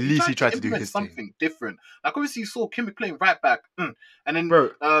to implement something different. Like, obviously, you saw Kimmich playing right back, and then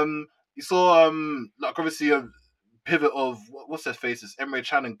you saw like, obviously a pivot of what's their faces, Emre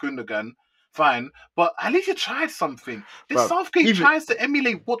Can and Gundogan. Fine, but at least you tried something. This Southgate tries to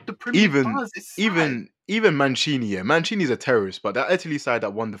emulate what the Premier does. Even Mancini, yeah. Mancini's a terrorist, but that Italy side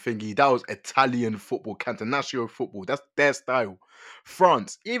that won the thingy, that was Italian football, Catenaccio football. That's their style.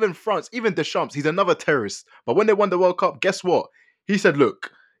 France, even Deschamps, he's another terrorist. But when they won the World Cup, guess what? He said,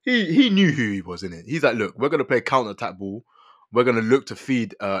 look, he knew who he was, innit? He's like, look, we're going to play counter-attack ball. We're going to look to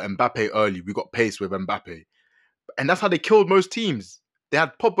feed Mbappe early. We got pace with Mbappe. And that's how they killed most teams. They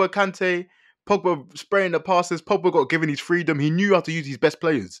had Pogba, Kante, Pogba spraying the passes. Pogba got given his freedom. He knew how to use his best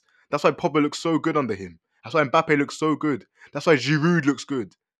players. That's why Pogba looks so good under him. That's why Mbappe looks so good. That's why Giroud looks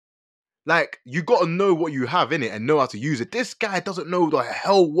good. Like, you got to know what you have in it and know how to use it. This guy doesn't know the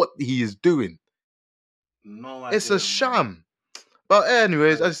hell what he is doing. No idea. It's a sham. But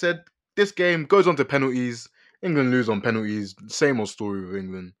anyways, as I said, this game goes on to penalties. England lose on penalties. Same old story with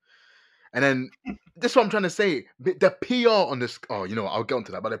England. And then, this is what I'm trying to say. The PR on this... Oh, you know what? I'll get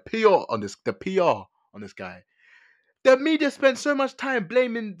onto that. But the PR on this guy. The media spent so much time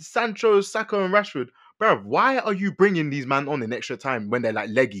blaming Sancho, Saka, and Rashford. Bro, why are you bringing these men on in extra time when they're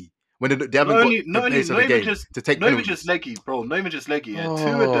like leggy? When they haven't got the pace of the game to take penalties? Not even just leggy, bro. Not even just leggy. Yeah. 2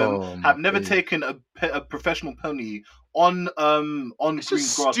 of them have never taken a professional penalty on green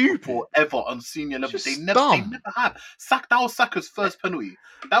grass before, ever, on senior level. They never have. That was Saka's first penalty.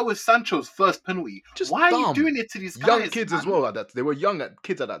 That was Sancho's first penalty. Why are you doing it to these guys? Young kids as well. They were young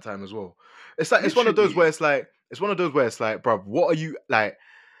kids at that time as well. It's like, it's one of those where it's like, bro, what are you like?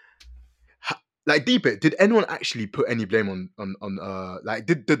 Like, deep it. Did anyone actually put any blame on like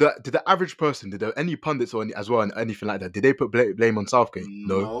did the average person, did there any pundits or any as well and anything like that? Did they put blame on Southgate?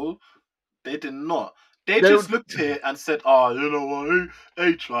 No, they did not. They just looked here and said, "Oh, you know what?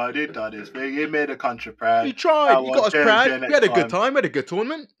 He tried. He done his thing. He made the country proud. He tried. He got us proud. We had a good time. We had a good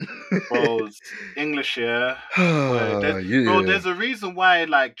tournament." Bro, English here. Yeah. Bro, there's a reason why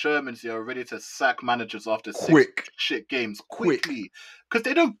like Germans here are ready to sack managers after 6 shit games quickly. Because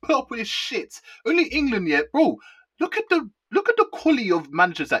they don't put up with shit. Only England yet, bro. Look at the quality of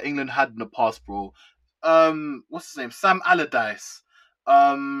managers that England had in the past, bro. What's his name? Sam Allardyce.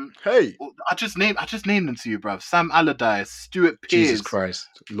 Hey, I just named them to you, bruv. Sam Allardyce, Stuart Pearce, Jesus Christ,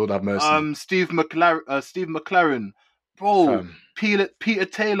 Lord have mercy. Steve McLaren, bro. Peter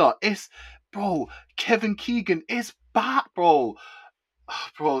Taylor, Kevin Keegan is back, bro.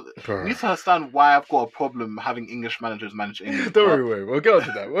 Bro, you need to understand why I've got a problem having English managers manage England. Don't worry, we'll get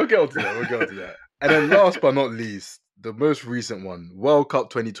onto that. And then last but not least, the most recent one, World Cup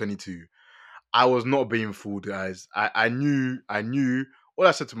 2022. I was not being fooled, guys. I knew. All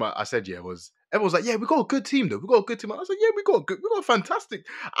I said was everyone's like, yeah, we got a good team though. We got a good team. I was like, yeah, we got a fantastic.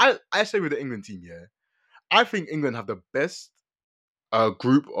 I say with the England team, yeah, I think England have the best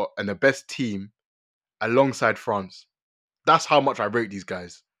group and the best team alongside France. That's how much I rate these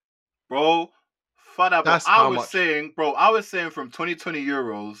guys, bro. I was saying from 2020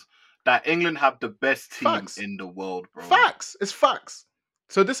 Euros that England have the best team in the world, bro. Facts. It's facts.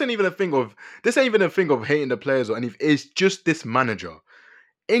 So this ain't even a thing of hating the players or anything. It's just this manager.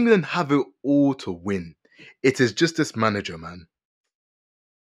 England have it all to win. It is just this manager, man.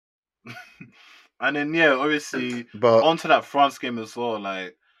 And then obviously, onto that France game as well.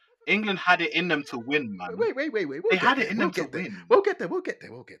 Like England had it in them to win, man. Wait. They had it in them to win. We'll get there.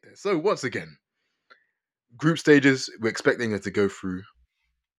 So once again, group stages, we're expecting England to go through.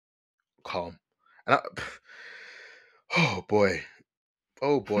 Calm. And oh boy.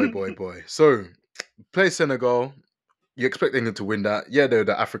 So, play Senegal. You expect England to win that. Yeah, they're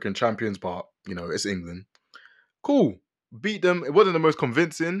the African champions, but, it's England. Cool. Beat them. It wasn't the most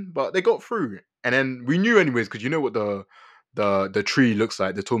convincing, but they got through. And then we knew anyways, because you know what the tree looks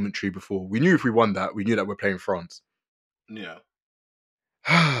like, the tournament tree before. We knew if we won that, we knew that we're playing France. Yeah.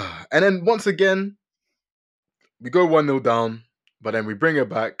 And then once again, we go 1-0 down, but then we bring it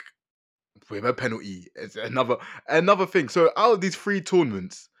back with a penalty. It's another thing. So out of these 3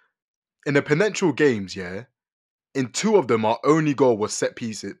 tournaments, in the penalty games, yeah, in 2 of them, our only goal was set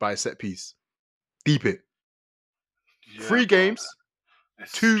pieces by a set piece. Deep it. Yeah, 3 games,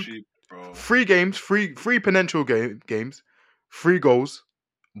 3 games, 3 penalty games, 3 goals,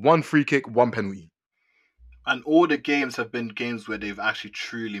 1 free kick, 1 penalty. And all the games have been games where they've actually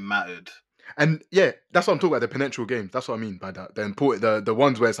truly mattered. And yeah, that's what I'm talking about, the penalty games. That's what I mean by that. The important, the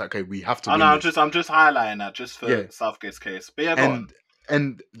ones where it's like, okay, we have to win. I'm just highlighting that just for Southgate's case. But yeah, go on.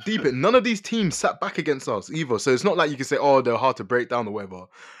 And deep it, none of these teams sat back against us either. So it's not like you can say, oh, they're hard to break down or whatever.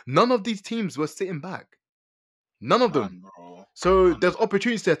 None of these teams were sitting back. None of them. So there's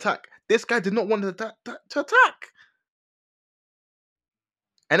opportunities to attack. This guy did not want to attack.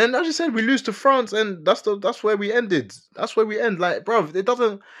 And then, as you said, we lose to France, and that's where we ended. That's where we end. Like, bro, it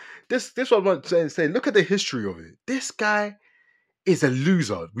doesn't. This what I'm about to say. Look at the history of it. This guy is a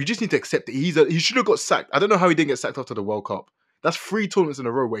loser. We just need to accept it. He should have got sacked. I don't know how he didn't get sacked after the World Cup. That's 3 tournaments in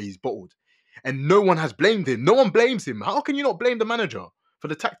a row where he's bottled, and no one has blamed him. No one blames him. How can you not blame the manager for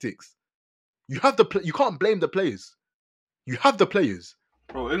the tactics? You can't blame the players. You have the players.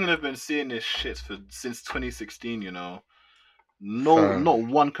 Bro, England have been seeing this shit since 2016. Not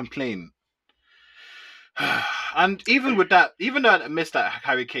one complaint. And even with that, even that miss that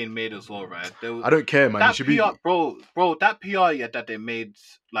Harry Kane made as well, right? I don't care, man. That PR, bro, that PR that they made,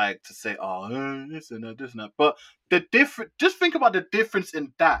 like to say, oh, this and that. But just think about the difference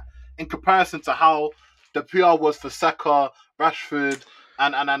in that in comparison to how the PR was for Saka, Rashford,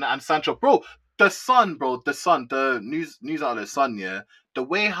 and Sancho, bro. The Sun, the news outlet Sun, yeah. The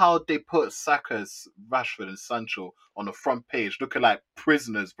way how they put Saka's, Rashford, and Sancho on the front page, looking like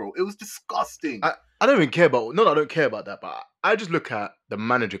prisoners, bro. It was disgusting. I don't even care about. No, I don't care about that. But I just look at the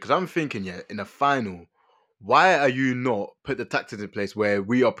manager because I'm thinking, yeah, in the final, why are you not put the tactics in place where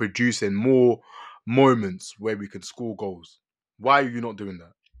we are producing more moments where we can score goals? Why are you not doing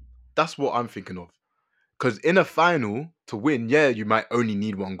that? That's what I'm thinking of. Because in a final to win, yeah, you might only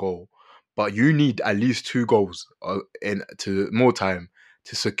need 1 goal. But you need at least 2 goals to more time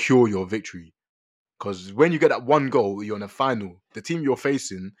to secure your victory. Because when you get that 1 goal, you're in a final. The team you're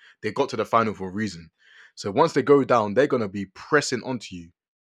facing, they got to the final for a reason. So once they go down, they're going to be pressing onto you.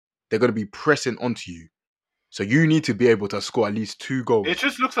 So you need to be able to score at least 2 goals. It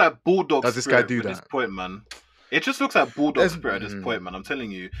just looks like bulldog Does this guy do that? This point, man. It just looks like bulldog spirit at this point, man. I'm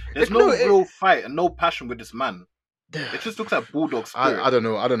telling you. There's no real fight and no passion with this man. It just looks like bulldog spirit. I don't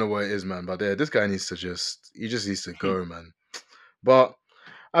know what it is, man. But this guy needs to he just needs to go, man. But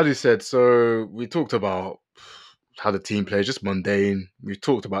as you said, so we talked about how the team plays, just mundane. We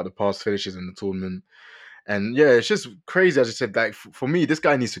talked about the past finishes in the tournament. And yeah, it's just crazy. As I said, like for me, this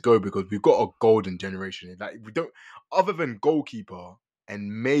guy needs to go because we've got a golden generation. Like we don't, other than goalkeeper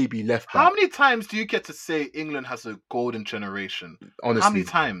and maybe left back. How many times do you get to say England has a golden generation? Honestly, how many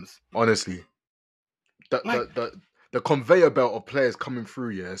times? Honestly, the conveyor belt of players coming through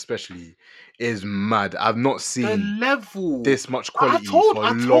here, especially, is mad. I've not seen the level this much quality for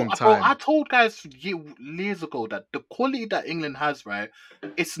a long time. I told guys years ago that the quality that England has, right,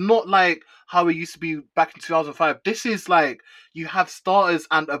 it's not like how it used to be back in 2005. This is like you have starters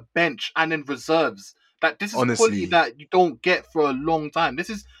and a bench and then reserves. Like this is quality that you don't get for a long time. This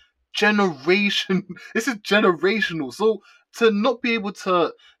is generation. This is generational. So to not be able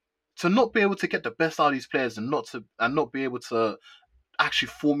to get the best out of these players and not be able to actually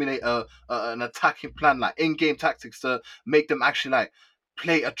formulate an attacking plan, like in-game tactics to make them actually like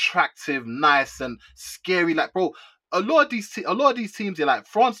play attractive, nice and scary. Like, bro, a lot of these teams are like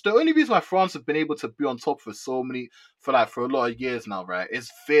France. The only reason why France have been able to be on top for a lot of years now, right,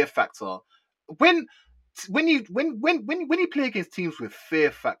 is fear factor. When you play against teams with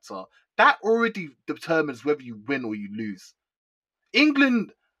fear factor, that already determines whether you win or you lose.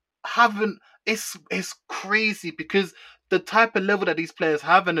 England haven't. It's crazy because the type of level that these players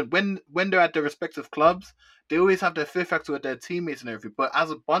have, and when they're at their respective clubs, they always have their fear factor with their teammates and everything. But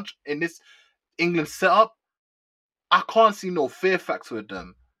as a bunch in this England setup, I can't see no fear factor with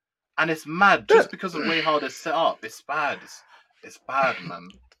them, and it's mad just because of the way how they're set up. It's bad. It's bad, man.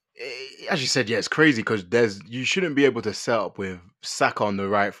 As you said, yeah, it's crazy because you shouldn't be able to set up with Saka on the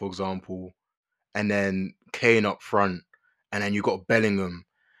right, for example, and then Kane up front, and then you got Bellingham.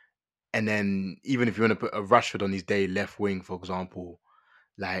 And then even if you want to put a Rashford on his day left wing, for example,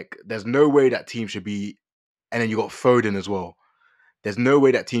 like there's no way that team should be. And then you got Foden as well. There's no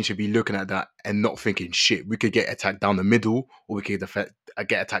way that team should be looking at that and not thinking, shit, we could get attacked down the middle, or we could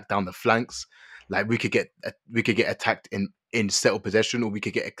get attacked down the flanks. Like we could get attacked in settled possession, or we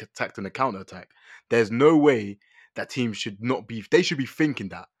could get attacked in a counter attack. There's no way that teams should not be. They should be thinking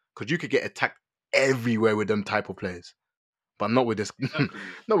that because you could get attacked everywhere with them type of players. But not with this,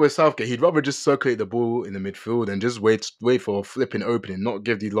 not with Southgate. He'd rather just circulate the ball in the midfield and just wait for a flipping opening, not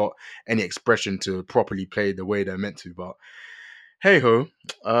give the lot any expression to properly play the way they're meant to. But hey ho,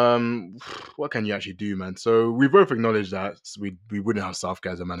 what can you actually do, man? So we both acknowledge that we wouldn't have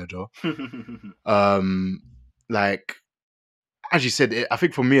Southgate as a manager. Like as you said, I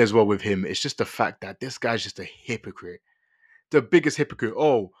think for me as well with him, it's just the fact that this guy's just a hypocrite, the biggest hypocrite.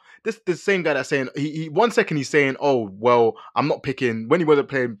 Oh. This the same guy that's saying he 1 second he's saying, oh well, I'm not picking when he wasn't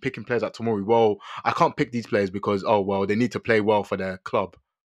picking players at Tomori. Well, I can't pick these players because they need to play well for their club.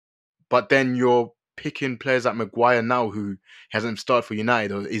 But then you're picking players like Maguire now who hasn't started for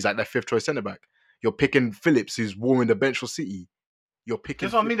United or he's like their fifth choice centre back. You're picking Phillips who's warming the bench for City. You're picking.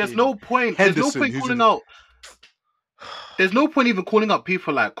 That's what I mean. There's no point. There's no point calling out. There's no point even calling out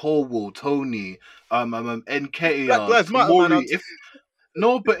people like Colwell, Tony, Nketiah, Tomori.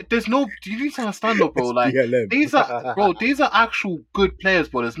 No, but there's no. Do you need to understand, though, bro? Like these are actual good players,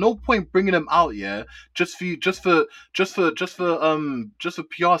 bro. There's no point bringing them out, yeah, just for PR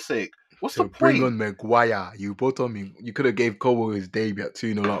sake. What's the point? Bring on Maguire. You brought on me. You could have gave Cole his debut at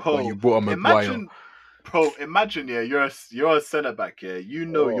 2-0 up, but you brought on Maguire. Imagine, yeah, you're a centre back, yeah. You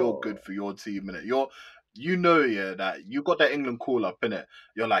know you're good for your team, innit? You know, yeah, that you got that England call up, innit?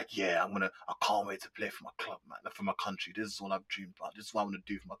 You're like, yeah, I can't wait to play for my club, man, for my country. This is what I've dreamed about. This is what I want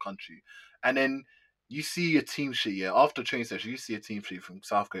to do for my country. And then you see your team sheet, yeah, after training session, you see a team sheet from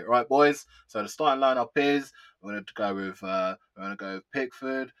Southgate. All right, boys, so the starting lineup is, we're going to go with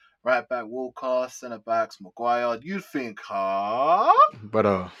Pickford, right back Walker, centre backs Maguire. You'd think, But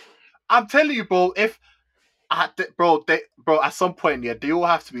I'm telling you, bro, at some point, yeah, they all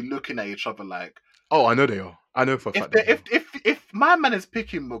have to be looking at each other like, oh, I know they are. I know for a fact. If my man is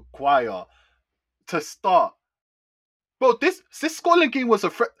picking Maguire to start, bro, this Scotland game was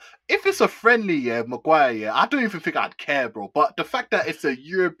if it's a friendly, yeah, Maguire, yeah, I don't even think I'd care, bro. But the fact that it's a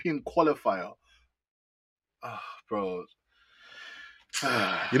European qualifier, bro.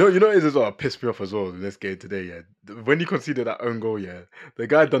 You know, this is what pissed me off as well in this game today, yeah. When you conceded that own goal, yeah, the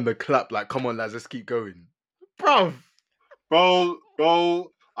guy done the clap like, come on, lads, let's keep going. Bro.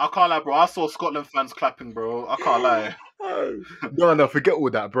 I can't lie, bro. I saw Scotland fans clapping, bro. I can't lie. No, forget all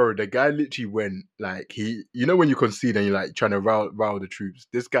that, bro. The guy literally went like you know when you concede and you're like trying to rile the troops.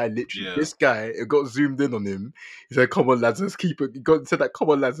 This guy it got zoomed in on him. He said, "Come on, lads, let's keep it." He said that, "Come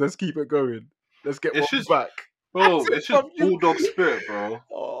on, lads, let's keep it going. Let's get one back." Bro, it's just bulldog spirit, bro.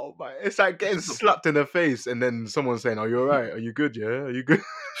 Oh my! It's like getting slapped in the face, and then someone saying, "Are you alright? Are you good? Yeah, are you good?"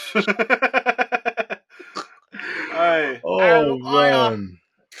 Hey, Oh man!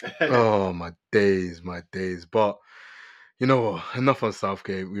 Oh my days, my days. But you know what? Enough on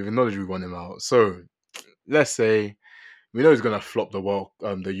Southgate. We've acknowledged we want him out. So let's say we know he's gonna flop the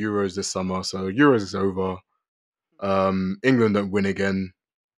the Euros this summer. So Euros is over. England don't win again.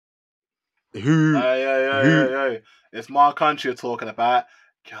 Who? Hey. It's my country you're talking about.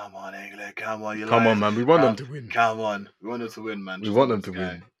 Come on, England. Come on, Come on, man. We want them to win. Come on. We want them to win, man. We want them to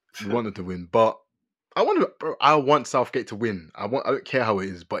win. We want them to win. But I want Southgate to win. I don't care how it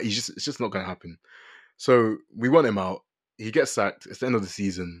is, but it's just not gonna happen. So we want him out. He gets sacked. It's the end of the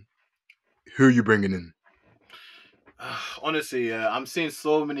season. Who are you bringing in? Honestly, yeah, I'm seeing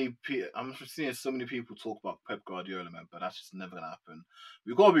so many people talk about Pep Guardiola, man, but that's just never gonna happen.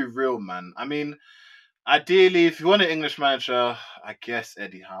 We gotta be real, man. I mean, ideally, if you want an English manager, I guess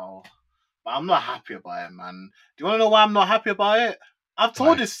Eddie Howe. But I'm not happy about it, man. Do you want to know why I'm not happy about it? I've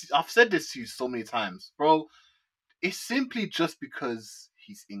said this to you so many times, bro. It's simply just because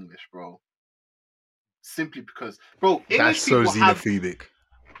he's English, bro. Simply because, bro, That's so xenophobic.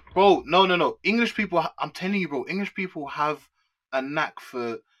 Bro, no. English people, I'm telling you, bro, English people have a knack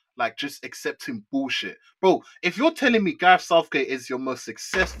for, like, just accepting bullshit. Bro, if you're telling me Gareth Southgate is your most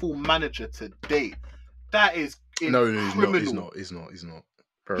successful manager to date, that is criminal. He's not.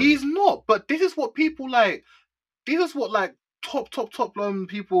 He's not, but this is what people like. This is what, like, top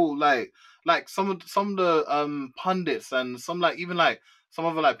people like some of the pundits and some, like, even, like, some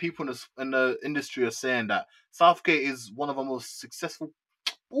other, like, people in the industry are saying that Southgate is one of our most successful.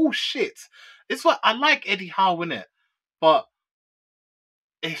 Bullshit. It's what I like Eddie Howe in it, but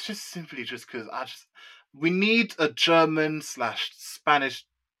it's just simply just because we need a German/Spanish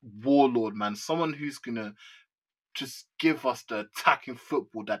warlord, man. Someone who's gonna just give us the attacking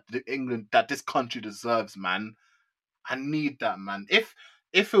football that this country deserves, man. I need that, man. If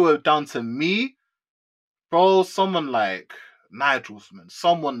it were down to me, bro, someone like Nigelsman,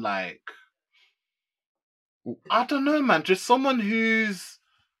 someone like, I don't know, man, just someone who's,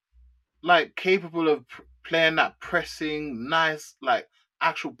 like, capable of playing that pressing, nice, like,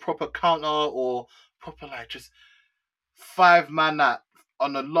 actual proper counter or proper, like, just 5-man that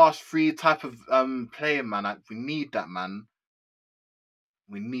on the last 3 type of playing, man. Like, we need that, man.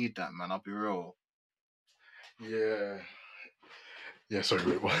 I'll be real. Yeah. Sorry,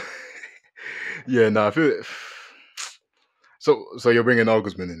 wait, what? Yeah, no, I feel. So you're bringing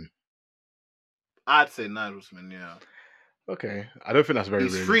Nagelsmann in? I'd say Nigelsmann, yeah. Okay, I don't think that's very.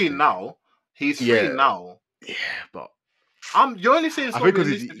 He's free now. Yeah, but you're only saying it's not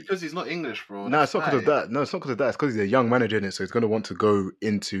realistic because he's not English, bro. No, it's not because of that. No, it's not because of that. It's because he's a young manager in it, so he's going to want to go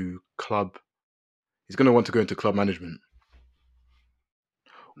into club. He's going to want to go into club management.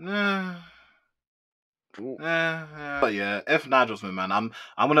 But yeah, F Nigelsmann, man. I'm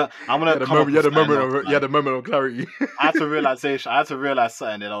gonna the moment of clarity. I had to realize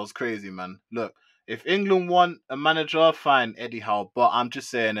something that was crazy, man. Look, if England want a manager, fine, Eddie Howe. But I'm just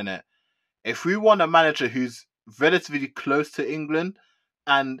saying, innit, if we want a manager who's relatively close to England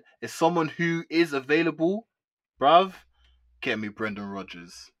and is someone who is available, bruv, get me Brendan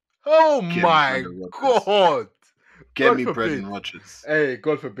Rodgers. Oh my God. Get me Brendan Rodgers. Hey,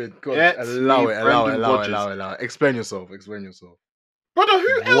 God forbid. God, allow it. Explain yourself. Brother,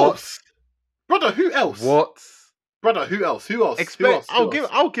 who else? What? Brother, who else? Explain.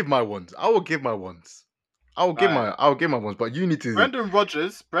 I'll give my ones. I'll give my ones. But you need to. Brendan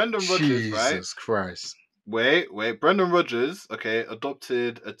Rodgers, right? Jesus Christ. Wait. Brendan Rodgers, okay,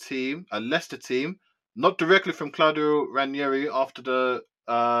 adopted a Leicester team, not directly from Claudio Ranieri after the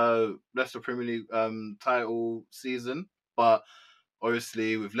Leicester Premier League title season, but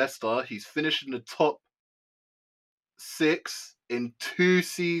obviously with Leicester, he's finished in the top 6 in 2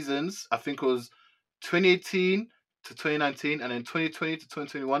 seasons. I think it was 2018 to 2019, and then 2020 to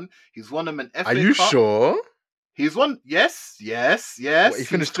 2021. He's won them an FA Cup. Are you sure? He's won. Yes. What, he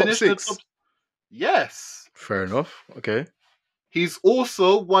finished top 6. Yes. Fair enough. Okay. He's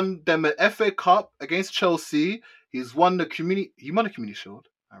also won them an FA Cup against Chelsea. He's won the community. He won the Community Shield,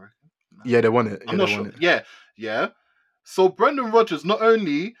 I reckon. No. Yeah, they won it. I'm not sure. Yeah. So Brendan Rodgers not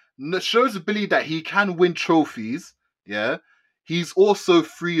only shows ability that he can win trophies. Yeah, he's also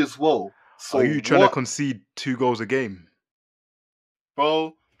free as well. So are you trying to concede 2 goals a game,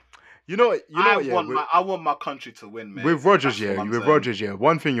 bro? I want my country to win, man. With Rodgers,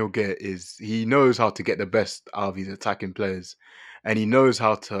 one thing you'll get is he knows how to get the best out of his attacking players, and he knows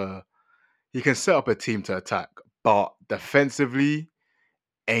he can set up a team to attack, but defensively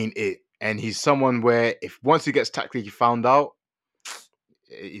ain't it. And he's someone where if once he gets tactically found out,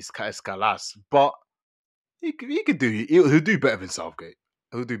 he's calas. But he could do. He'll do better than Southgate.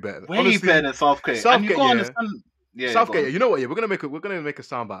 He'll do better. Way Honestly, better than Southgate. And you Southgate, gotta yeah. understand. Yeah, Southgate, you know what? Yeah, we're gonna make a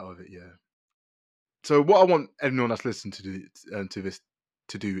soundbite of it. Yeah. So what I want everyone that's listening to do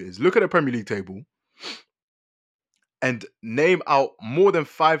to do is look at the Premier League table and name out more than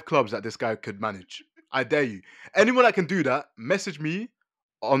 5 clubs that this guy could manage. I dare you. Anyone that can do that, message me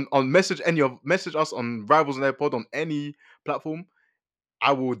on message us on Rivals and AirPod on any platform.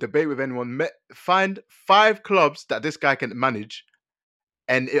 I will debate with anyone. Find 5 clubs that this guy can manage.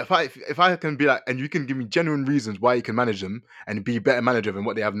 And if I can be like, and you can give me genuine reasons why you can manage them and be a better manager than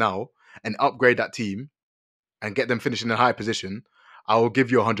what they have now and upgrade that team and get them finishing in a high position, I will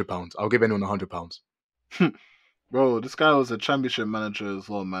give you £100. I'll give anyone £100. Bro, this guy was a championship manager as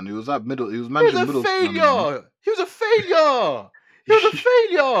well, man. He was managing He was a Middlesbrough. failure. He was a failure. He was a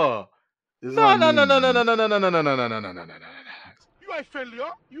failure. No. You are a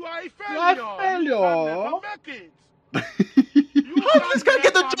failure. You are a failure. failure. You can never make it. How did this guy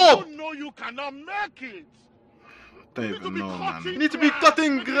get the job? No, you cannot make it. Don't even know, man. You need to be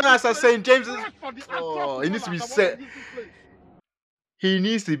cutting grass at St. James's. Oh, he needs to be set. He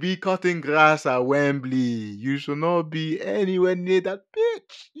needs to be cutting grass at Wembley. You should not be anywhere near that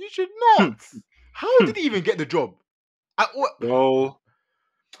pitch. You should not. How did he even get the job? Bro,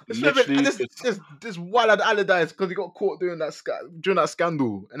 this wild Allardyce because he got caught during that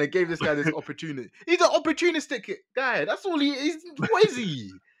scandal, and they gave this guy this opportunity. He's an opportunistic guy. That's all he is. What is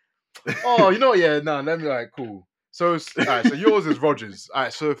he? Oh, you know what? Yeah, no, let me. All right, cool. So, all right, so yours is Rodgers. All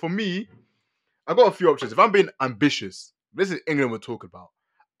right, so for me, I got a few options. If I'm being ambitious, this is England we're talking about.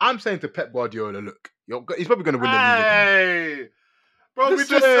 I'm saying to Pep Guardiola, look, he's probably going to win the league. Hey, bro, we just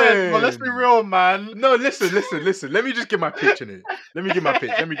said, well, let's be real, man. No, listen. Let me just give my pitch in it. Let me give my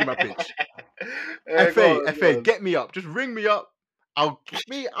pitch. FA, get me up. Just ring me up. I'll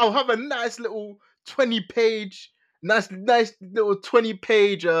have a nice little 20-page,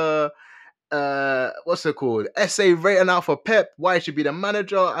 what's it called? Essay written out for Pep, why he should be the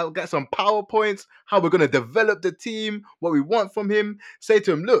manager. I'll get some PowerPoints, how we're going to develop the team, what we want from him. Say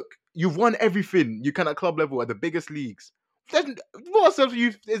to him, look, you've won everything you can at club level at the biggest leagues. What else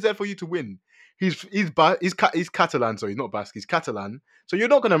is there for you to win? He's Catalan, so he's not Basque, he's Catalan. So you're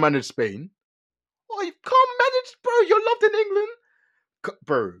not going to manage Spain. Oh, you can't manage, bro. You're loved in England.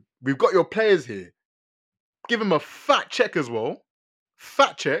 Bro, we've got your players here. Give him a fat check as well.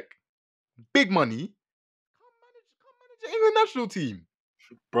 Fat check. Big money. Can't manage the England national team.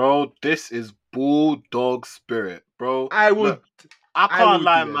 Bro, this is bulldog spirit, bro. I can't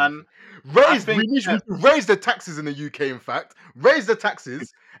lie, man. We need to raise the taxes in the UK, in fact. Raise the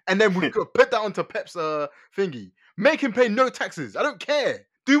taxes, and then we could put that onto Pep's thingy. Make him pay no taxes. I don't care.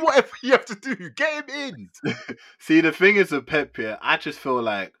 Do whatever you have to do. Get him in. See, the thing is with Pep here, I just feel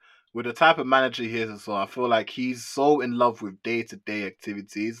like with the type of manager he is as well, I feel like he's so in love with day-to-day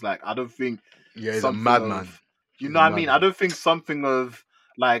activities. Like, I don't think... Yeah, he's a madman. You know what I mean? I don't think something of,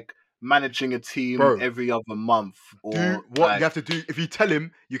 like, managing a team every other month. Or do what you have to do. If you tell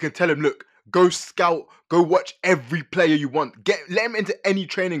him, you can tell him, look, go scout, go watch every player you want. Let him into any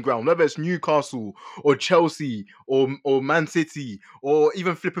training ground, whether it's Newcastle or Chelsea or Man City or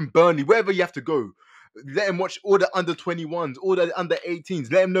even flipping Burnley, wherever you have to go. Let him watch all the under 21s, all the under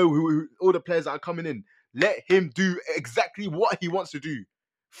 18s. Let him know who all the players that are coming in. Let him do exactly what he wants to do.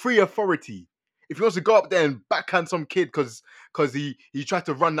 Free authority. If he wants to go up there and backhand some kid because he tried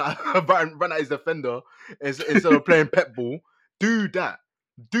to run at his defender instead of playing pep ball, do that.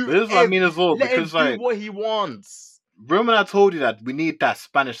 This is what I mean as well. Let because him do what he wants. Remember when I told you that we need that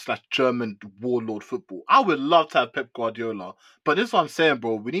Spanish/German warlord football? I would love to have Pep Guardiola. But this is what I'm saying,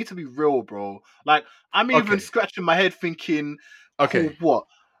 bro. We need to be real, bro. Like, I'm even scratching my head thinking, what?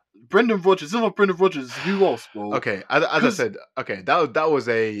 Brendan Rodgers. It's not Brendan Rodgers. Who else, bro? Okay, as I said, that was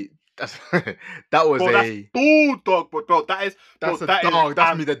a... That was a bulldog, bro. That's a dog.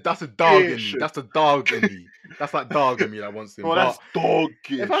 That's a dog in me. That's a dog in me. That's that dog in me that wants him. Bro, that's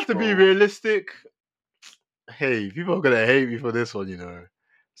doggish. If I have to be realistic, hey, people are gonna hate me for this one, you know.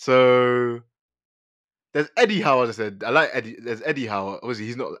 So there's Eddie Howe, as I said. I like Eddie. There's Eddie Howe. Obviously,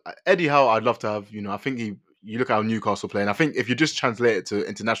 he's not Eddie Howe. I'd love to have. You know, I think you look at how Newcastle play, and I think if you just translate it to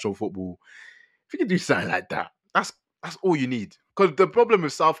international football, if you can do something like that, that's all you need. Because the problem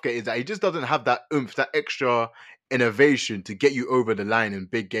with Southgate is that he just doesn't have that oomph, that extra innovation to get you over the line in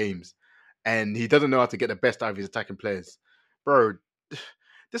big games. And he doesn't know how to get the best out of his attacking players. Bro,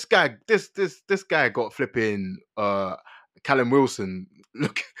 this guy got flipping Callum Wilson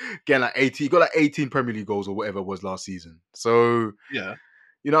getting like 18. He got like 18 Premier League goals or whatever it was last season. So yeah.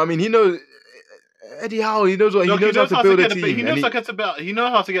 You know what I mean? He knows Eddie Howe. He knows what Look, he knows how to build a team. He knows how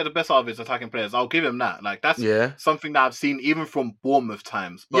to get the best out of his attacking players. I'll give him that. Like that's something that I've seen even from Bournemouth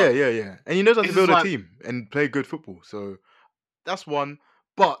times. But yeah. And he knows how to build a team and play good football. So that's one.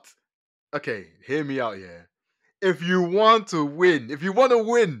 But okay, hear me out here. If you want to win,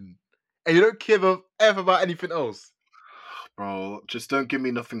 and you don't give a F about anything else, bro, just don't give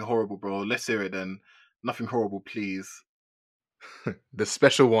me nothing horrible, bro. Let's hear it then. Nothing horrible, please. The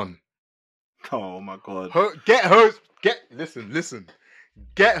special one. Oh my god. Listen.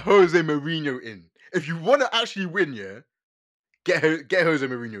 Get Jose Mourinho in. If you want to actually win, get Jose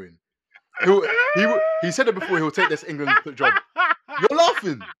Mourinho in. He said it before, he'll take this England job. You're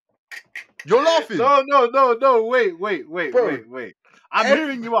laughing. No. Wait. I'm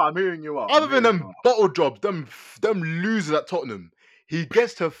hearing you out. Other than them bottle jobs, them losers at Tottenham, he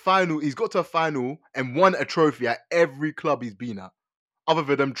gets to a final. He's got to a final and won a trophy at every club he's been at. Other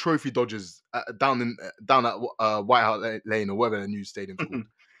than them trophy dodgers down at White Hart Lane or whatever the new stadium's called.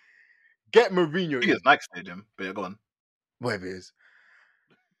 Get Mourinho. I think it's Nike Stadium, but yeah, go on. Whatever it is.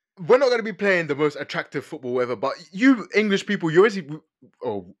 We're not going to be playing the most attractive football ever, but you English people, you're already...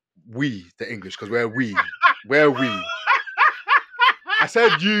 Oh, we, the English, because we're we. We're we. I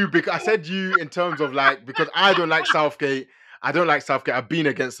said you in terms of like, because I don't like Southgate. I've been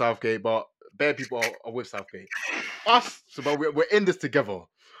against Southgate, but bare people are with Southgate. Us, so but we're in this together.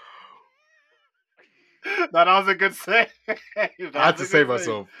 That was a good say. I had to say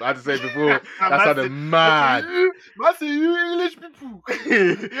myself. I had to say before. That sounded mad. That's you English people.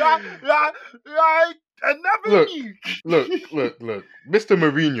 yeah. Look. Mr.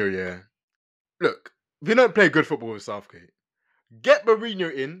 Mourinho, Look, if you don't play good football with Southgate, get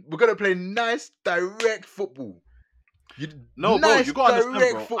Mourinho in. We're gonna play nice, direct football. You got to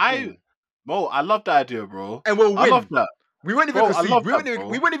understand, bro. I love that idea, bro. And we'll win. I love that. We won't even concede.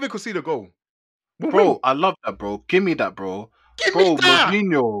 We won't even concede a goal. I love that, bro. Give me that, bro. Give me that.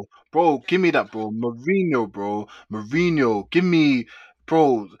 Mourinho. Bro, give me that, bro. Mourinho. Give me,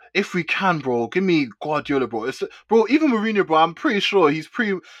 bro. If we can, bro, give me Guardiola, bro. Bro, even Mourinho, bro. I'm pretty sure he's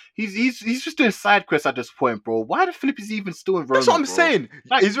just doing side quests at this point, bro. Why the flip is he even still in Roma? That's what I'm saying.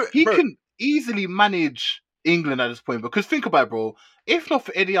 Like, he can easily manage England at this point, because think about it, bro. If not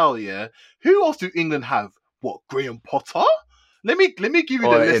for Eddie Howe, who else do England have? What, Graham Potter? Let me give you the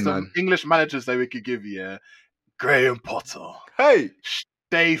list of English managers that we could give you. Graham Potter. Hey,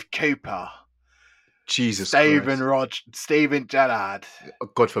 Dave Cooper. Jesus Christ. Steven Gerrard.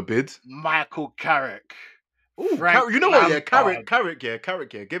 God forbid. Michael Carrick. Ooh, you know what? Carrick.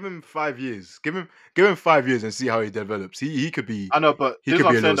 Give him 5 years. Give him 5 years and see how he develops. He could be. I know, but he could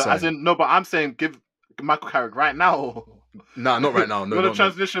be but I'm saying give Michael Carrick right now. Nah, not right now. No, you're gonna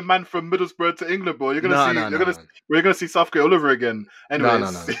transition man from Middlesbrough to England, bro. You're gonna see Southgate all over again.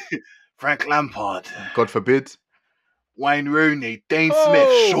 Anyways, no. Frank Lampard. God forbid. Wayne Rooney, Dane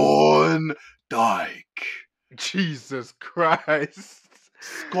Smith, Sean Dyche. Jesus Christ.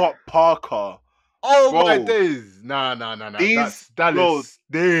 Scott Parker. Oh bro. My days. Nah. That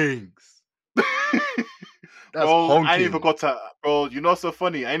stinks. That's honky. I ain't even got to, bro. You know what's so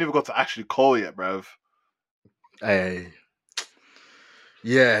funny? I ain't even got to actually call yet, bruv. Hey.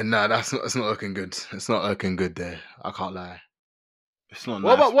 Yeah, it's not looking good. It's not looking good there. I can't lie. It's not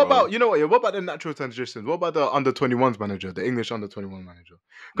what nice, about you know what? Yeah, what about the natural transitions? What about the under-21s manager, the English under-21 manager?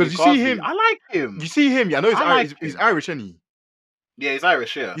 Because you see him, I like him. You see him, I know he's Irish, isn't he? Yeah, he's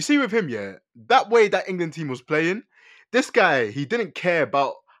Irish, yeah. You see with him, that way that England team was playing, this guy, he didn't care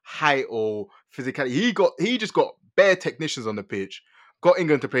about height or physicality. He just got bare technicians on the pitch, got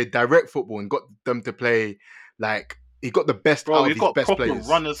England to play direct football and got them to play like he got the best out of his best players.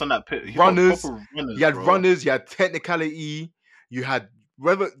 Runners on that pitch. He had runners, you had technicality, you had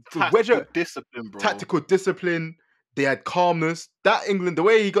tactical discipline. They had calmness. That England, the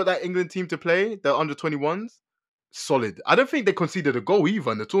way he got that England team to play, the under-21s, solid. I don't think they conceded a goal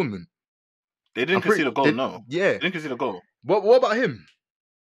either in the tournament. They didn't concede a goal, no. Yeah. They didn't concede a goal. What about him?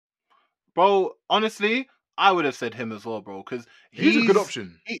 Bro, honestly, I would have said him as well, bro, because he's a good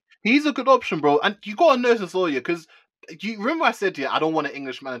option. He's a good option, bro. And you got to notice as well, because you remember I said, I don't want an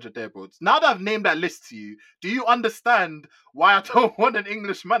English manager there, bro. Now that I've named that list to you, do you understand why I don't want an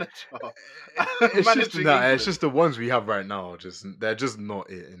English manager? It's just the ones we have right now. They're just not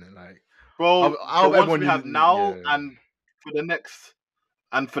it, innit? Like, bro, the ones we have now and for the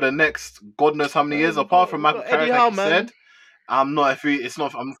next God knows how many years, apart from Michael Carrick, like you said, I'm not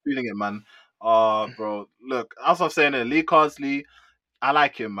feeling it, man. Bro, look, as I'm saying, Lee Carsley, I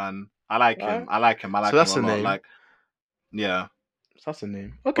like him, man. I like him. So that's the name. Like, yeah. So that's the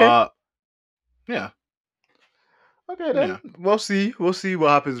name. Okay. Yeah. Okay then. Yeah. We'll see. We'll see what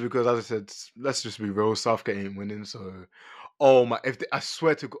happens because, as I said, let's just be real. Southgate ain't winning. So, oh my! I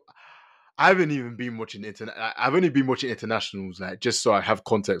swear to God, I haven't even been watching I've only been watching internationals, like just so I have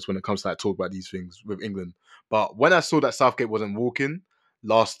context when it comes to like talk about these things with England. But when I saw that Southgate wasn't walking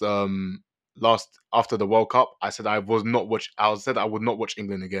last, last after the World Cup, I said I was not watch. I said I would not watch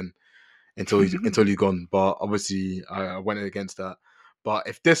England again until he's gone. But obviously, I went against that. But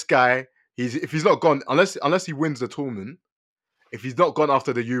if this guy, if he's not gone, unless he wins the tournament, if he's not gone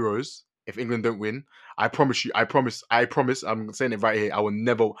after the Euros, if England don't win, I promise you, I promise, I'm saying it right here. I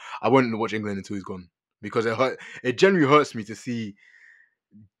won't watch England until he's gone because it generally hurts me to see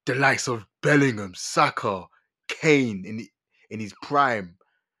the likes of Bellingham, Saka, Kane in his prime,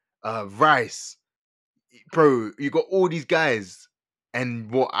 Rice, bro. You got all these guys,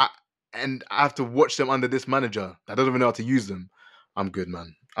 and I have to watch them under this manager that doesn't even know how to use them. I'm good,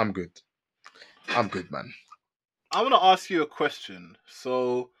 man. I'm good. I'm good, man. I want to ask you a question.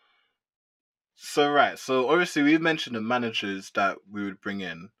 So obviously we mentioned the managers that we would bring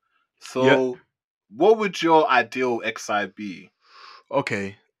in. Yeah. So, what would your ideal XI be?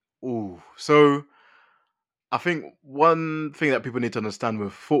 Okay. Ooh. So I think one thing that people need to understand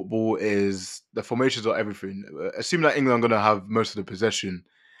with football is the formations are everything. Assuming that England are going to have most of the possession,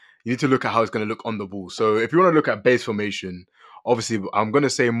 you need to look at how it's going to look on the ball. So if you want to look at base formation, obviously I'm going to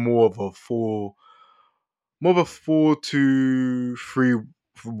say more of a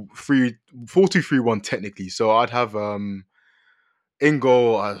 4-2-3-1 technically. So I'd have in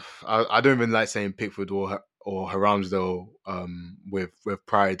goal. I don't even like saying Pickford or Ramsdale with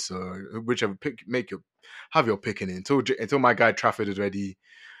pride. So whichever pick, have your pick in it until my guy Trafford is ready,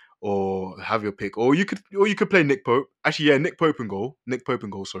 or have your pick, or you could play Nick Pope. Actually, yeah, Nick Pope in goal. Nick Pope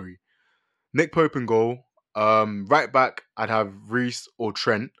in goal. Sorry, Nick Pope in goal. Right back, I'd have Reece or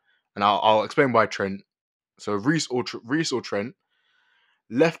Trent, and I'll explain why Trent. So Reece or Trent.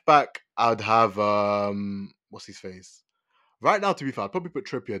 Left back, I'd have what's his face. Right now, to be fair, I'd probably put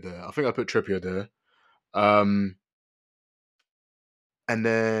Trippier there. I think I'd put Trippier there. Um, and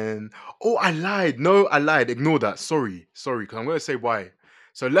then I lied. No, I lied. Ignore that. Sorry, because I'm gonna say why.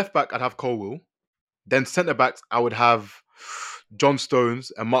 So left back, I'd have Colwill. Then centre backs, I would have John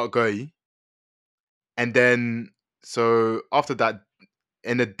Stones and Mark Gurley. And then so after that,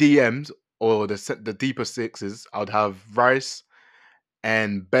 in the DMs or the deeper sixes, I would have Rice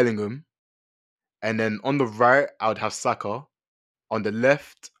and Bellingham. And then on the right, I would have Saka. On the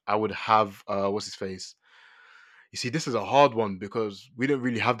left, I would have what's his face? You see, this is a hard one because we don't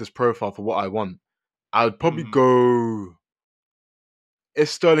really have this profile for what I want. I would probably go if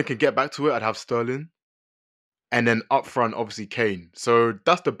Sterling can get back to it. I'd have Sterling, and then up front, obviously Kane. So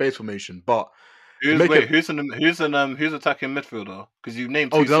that's the base formation. But Who's attacking midfielder? Because you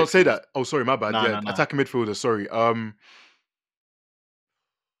named two. did I not say that? Oh, sorry, my bad. Nah, Yeah, nah, nah. attacking midfielder. Sorry.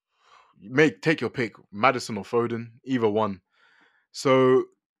 Take your pick, Madison or Foden, either one. So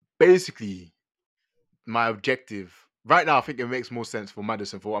basically, my objective right now, I think it makes more sense for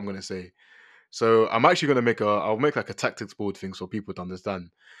Madison for what I'm going to say. So I'm actually going to I'll make like a tactics board thing so people to understand.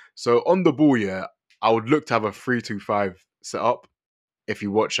 So on the ball, yeah, I would look to have a 3-2-5 set up. If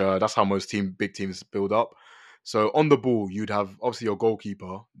you watch, that's how most big teams build up. So on the ball, you'd have obviously your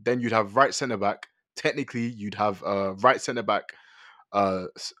goalkeeper. Then you'd have right centre back. Technically, you'd have right centre back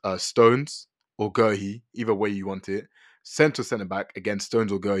Stones or Gurhey, either way you want it. Centre back, again,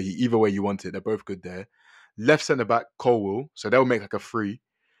 Stones or Gurhey, either way you want it. They're both good there. Left centre back, Colwill. So they'll make like a 3.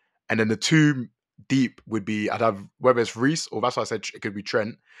 And then the 2 deep would be, I'd have, whether it's Reece or that's why I said it could be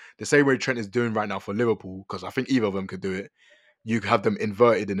Trent. The same way Trent is doing right now for Liverpool, because I think either of them could do it. You have them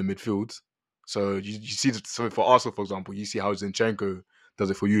inverted in the midfield. So you see, so for Arsenal, for example, you see how Zinchenko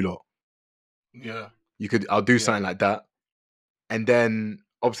does it for you lot. Yeah. I'll do something like that. And then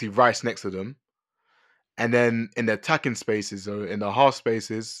obviously Rice next to them. And then in the attacking spaces, so in the half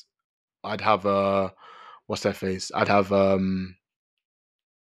spaces, I'd have what's their face? I'd have who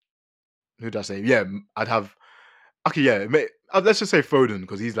did I say? Yeah, I'd have okay, yeah. Let's just say Foden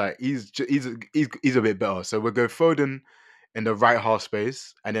because he's a bit better. So we'll go Foden in the right half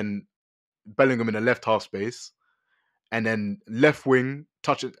space, and then Bellingham in the left half space, and then left wing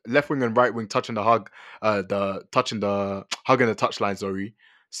and right wing touching the hug, the hug and the touchline. Sorry,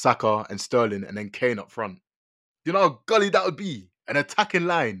 Saka and Sterling, and then Kane up front. You know how gully that would be? An attacking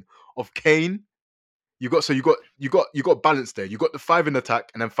line of Kane. You got balance there. You got the 5 in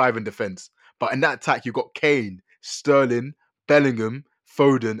attack and then 5 in defense. But in that attack, you got Kane, Sterling, Bellingham,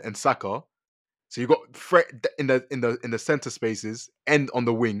 Foden, and Saka. So you got threat in the center spaces and on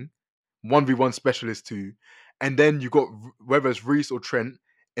the wing, 1v1 specialist too, and then you got whether it's Reece or Trent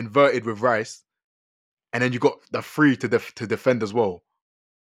inverted with Rice, and then you got the 3 to defend as well.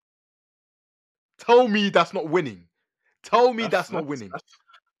 Tell me that's not winning. Tell me that's not winning.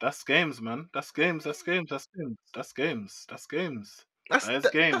 That's games, man. That's games. That's games. That's games. That's games. That's games. That's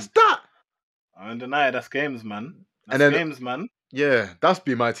games. That's that. I don't deny it. That's games, man. That's And then, games, man. Yeah, that's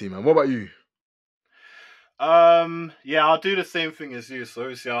be my team, man. What about you? Yeah, I'll do the same thing as you. So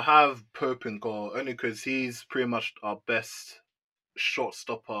obviously, I'll have Pope in goal only because he's pretty much our best shot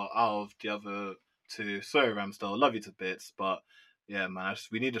stopper out of the other two. Sorry, Ramsdale, love you to bits, but yeah, man,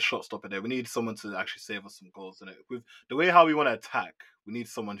 we need a shot stopper there. We need someone to actually save us some goals. And with the way how we want to attack, we need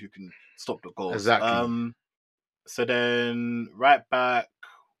someone who can stop the goals. Exactly. So then right back,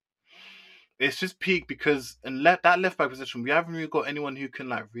 it's just peak because in that left back position, we haven't really got anyone who can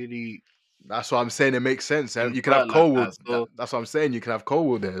like really. That's what I'm saying. It makes sense. You can invert have Colwood. Like that. So, that's what I'm saying. You can have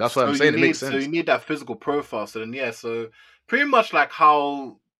Colwood there. That's what I'm saying. It makes sense. So you need that physical profile. So then, yeah. So pretty much like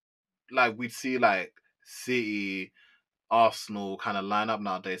how, like we'd see like City, Arsenal kind of line up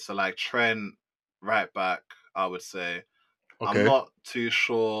nowadays. So like Trent, right back, I would say. Okay. I'm not too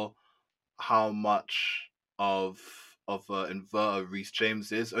sure how much of inverter Reece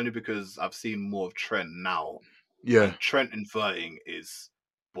James is, only because I've seen more of Trent now. Yeah. And Trent inverting is,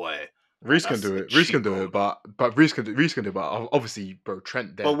 boy. Reece can do it. Reece can do it, but Reece can do it. But obviously, bro,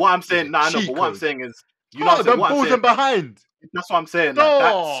 Trent there. But what I'm saying, I know. But what I'm saying is, you know, them balls in behind. That's what I'm saying. Like,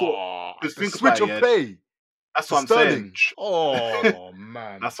 that sort. Think switch about of play. That's what I'm saying. Oh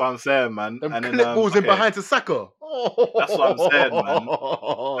man, that's what I'm saying, man. Them and clip balls in behind to Saka. That's what I'm saying, man.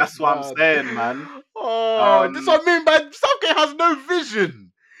 That's what I'm saying, man. This is what I mean, man. Southgate has no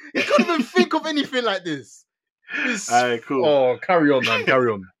vision. He can't even think of anything like this. Alright, cool. Oh, carry on, man.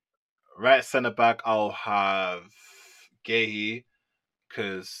 Carry on. Right centre back, I'll have Gehi,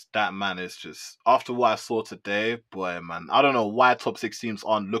 because that man is just, after what I saw today, boy, man, I don't know why top 6 teams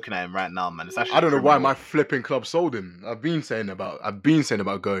aren't looking at him right now, man. It's actually I don't know why my flipping club sold him. I've been saying about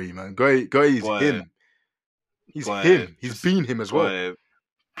Gehi, man. Gehi's him. He's him. He's been him as well.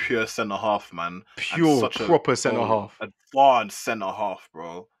 Pure centre half, man. Pure proper centre half. Advanced centre half,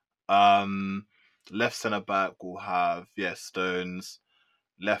 bro. Left centre back will have Stones.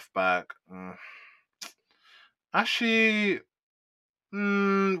 Left back, actually, we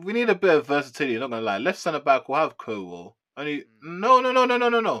need a bit of versatility. Not gonna lie. Left centre back will have Cowell.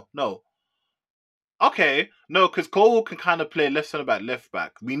 No. Okay, no, because Cowell can kind of play left centre back.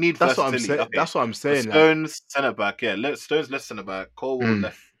 We need versatility. Okay. That's what I'm saying. Stones centre back, yeah. Stones left centre back. Cowell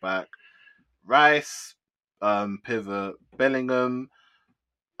left back. Rice, pivot. Bellingham,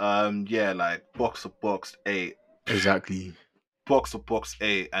 like box of box 8. Exactly. Box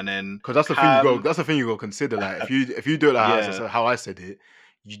 8, and then because that's the thing you go. That's the thing you go consider. Like if you do it like how I said it,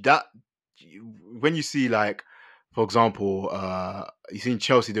 when you see like, for example, you seen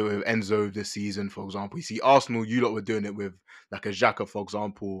Chelsea do it with Enzo this season. For example, you see Arsenal. You lot were doing it with like a Xhaka, for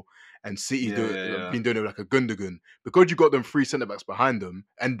example, and City been doing it with like a Gundogan, because you got them 3 centre backs behind them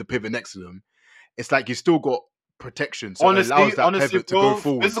and the pivot next to them. It's like you still got protection, so it allows that pivot to go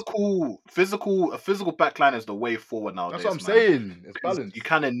forward. A physical backline is the way forward nowadays. That's what I'm saying. It's balanced. You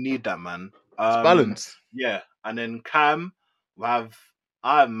kind of need that, man. It's balanced. Yeah, and then Cam, I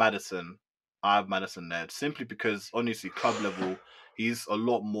have Madison. There simply because honestly, club level, he's a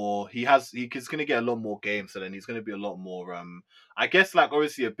lot more. He's going to get a lot more games, so then he's going to be a lot more. I guess like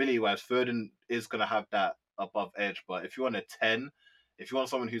obviously ability wise, Foden is going to have that above edge, but if you want a 10. If you want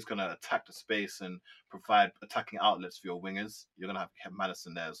someone who's going to attack the space and provide attacking outlets for your wingers, you're going to have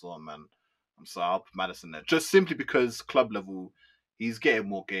Madison there as well, man. I'll put Madison there. Just simply because club level, he's getting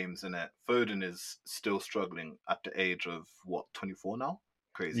more games in it. Foden is still struggling at the age of, 24 now?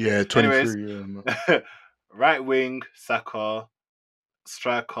 Crazy. Yeah, 23. Anyways, right wing, Saka.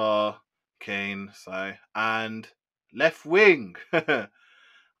 Striker, Kane, and left wing.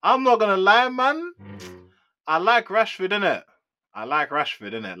 I'm not going to lie, man. I like Rashford, innit? Like,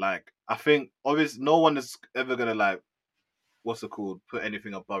 I think obviously no one is ever gonna like put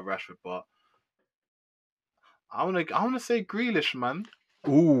anything above Rashford, but I wanna say Grealish, man.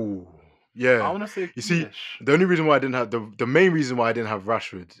 Ooh, yeah. I wanna say Grealish. You see, the only reason why I didn't have the main reason why I didn't have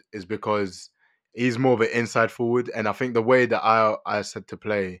Rashford is because he's more of an inside forward, and I think the way that I said to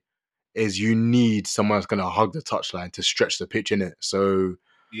play is you need someone that's gonna hug the touchline to stretch the pitch in it. So.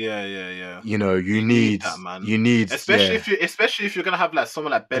 Yeah. You know, you need that, man. You need, especially if you're gonna have like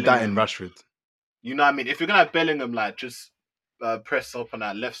someone like Bellingham. That in Rashford. You know what I mean? If you're gonna have Bellingham, like just press up on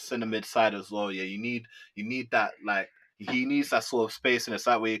that left centre mid side as well. Yeah, you need that. Like he needs that sort of space in the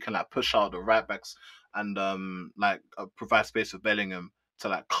side where you can like push out the right backs and provide space for Bellingham to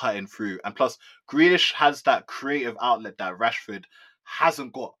like cut in through. And plus, Grealish has that creative outlet that Rashford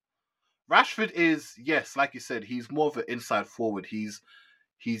hasn't got. Rashford is, yes, like you said, he's more of an inside forward. He's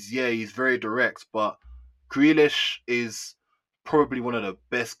very direct, but Grealish is probably one of the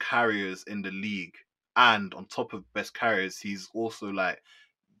best carriers in the league. And on top of best carriers, he's also like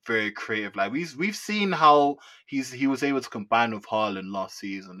very creative. Like we've seen how he was able to combine with Haaland last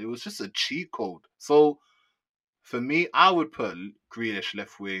season. It was just a cheat code. So for me, I would put Grealish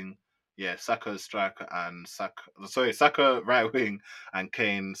left wing, yeah, Saka striker and Saka right wing and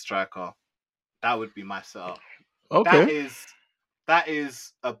Kane striker. That would be my setup. Okay. That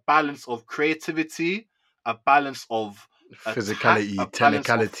is a balance of creativity, a balance of attack, Physicality, a balance of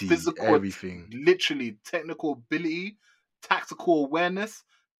technicality, physical, everything. literally technical ability, tactical awareness,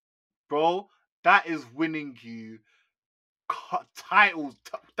 bro. That is winning you titles.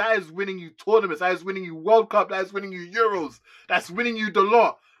 That is winning you tournaments. That is winning you World Cup. That is winning you Euros. That's winning you the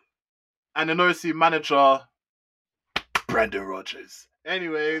lot. And an OC manager, Brendan Rodgers.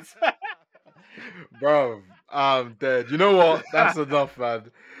 Anyways, Bro, I'm dead. You know what? That's enough,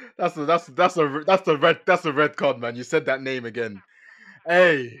 man. That's a red card, man. You said that name again.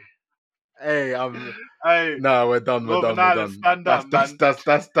 Hey, I'm. hey, No, we're done. Northern Ireland, stand up, man. That's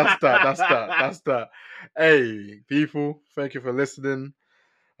that. Hey, people, thank you for listening.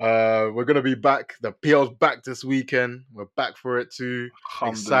 We're gonna be back. The PL's back this weekend. We're back for it too.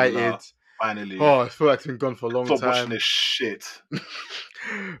 Alhamdulillah, Excited. finally. Oh, I feel like it's been gone for a long Stop time. watching this shit.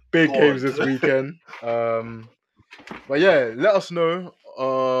 Big God. games this weekend. But yeah, let us know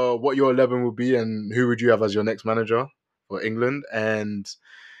what your 11 will be and who would you have as your next manager for England. And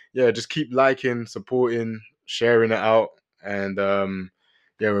yeah, just keep liking, supporting, sharing it out. And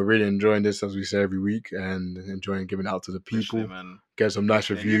yeah, we're really enjoying this, as we say every week, and enjoying giving it out to the people. Man. Get some nice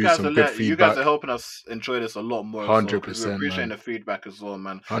Literally. reviews, some good feedback. You guys are helping us enjoy this a lot more. 100%, we're appreciating man. the feedback as well,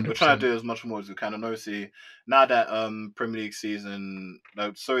 man. 100%. We're trying to do as much more as we can. And obviously, now that Premier League season, now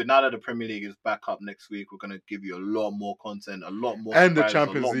that the Premier League is back up next week, we're gonna give you a lot more content, a lot more, and the surprises,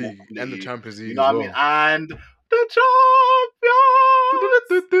 Champions a lot League, more and the Champions League. You know as what well. I mean? And the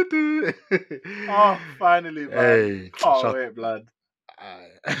champions. Oh, finally, man! Hey, can't wait, blood.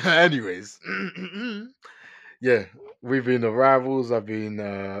 Anyways, yeah, we've been the Rivals. I've been.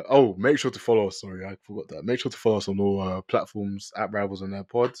 Make sure to follow us. Sorry, I forgot that. Make sure to follow us on all platforms at Rivals and their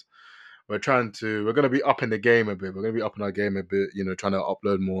pods. We're going to be upping the game a bit. We're going to be upping our game a bit. You know, trying to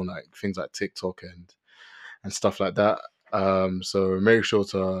upload more like things like TikTok and stuff like that. So make sure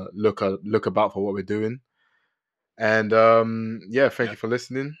to look about for what we're doing. And yeah, thank you for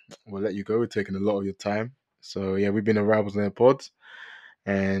listening. We'll let you go. We're taking a lot of your time. So yeah, we've been the Rivals and their pods.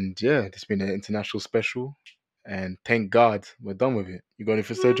 And yeah, it's been an international special. And thank God we're done with it. You got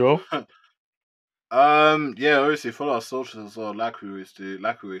anything to say, Joel? Yeah, obviously follow our socials as well, like we always do,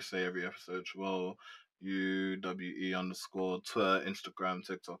 like we always say every episode. Well, UWE_ Twitter, Instagram,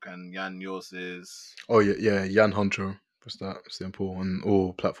 TikTok, and Jan, yours is. Oh yeah, Jan Honcho. What's that? Simple on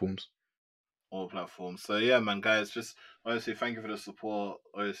all platforms. All platforms. So yeah, man, guys, just honestly, thank you for the support.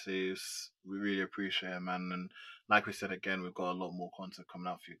 Honestly, we really appreciate it, man. And like we said again, we've got a lot more content coming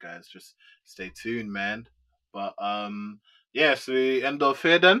out for you guys. Just stay tuned, man. But yeah, so we end off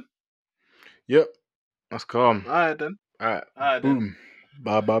here then. Yep, that's calm. All right then. All right, boom.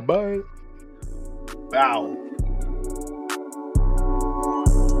 Bye. Bow.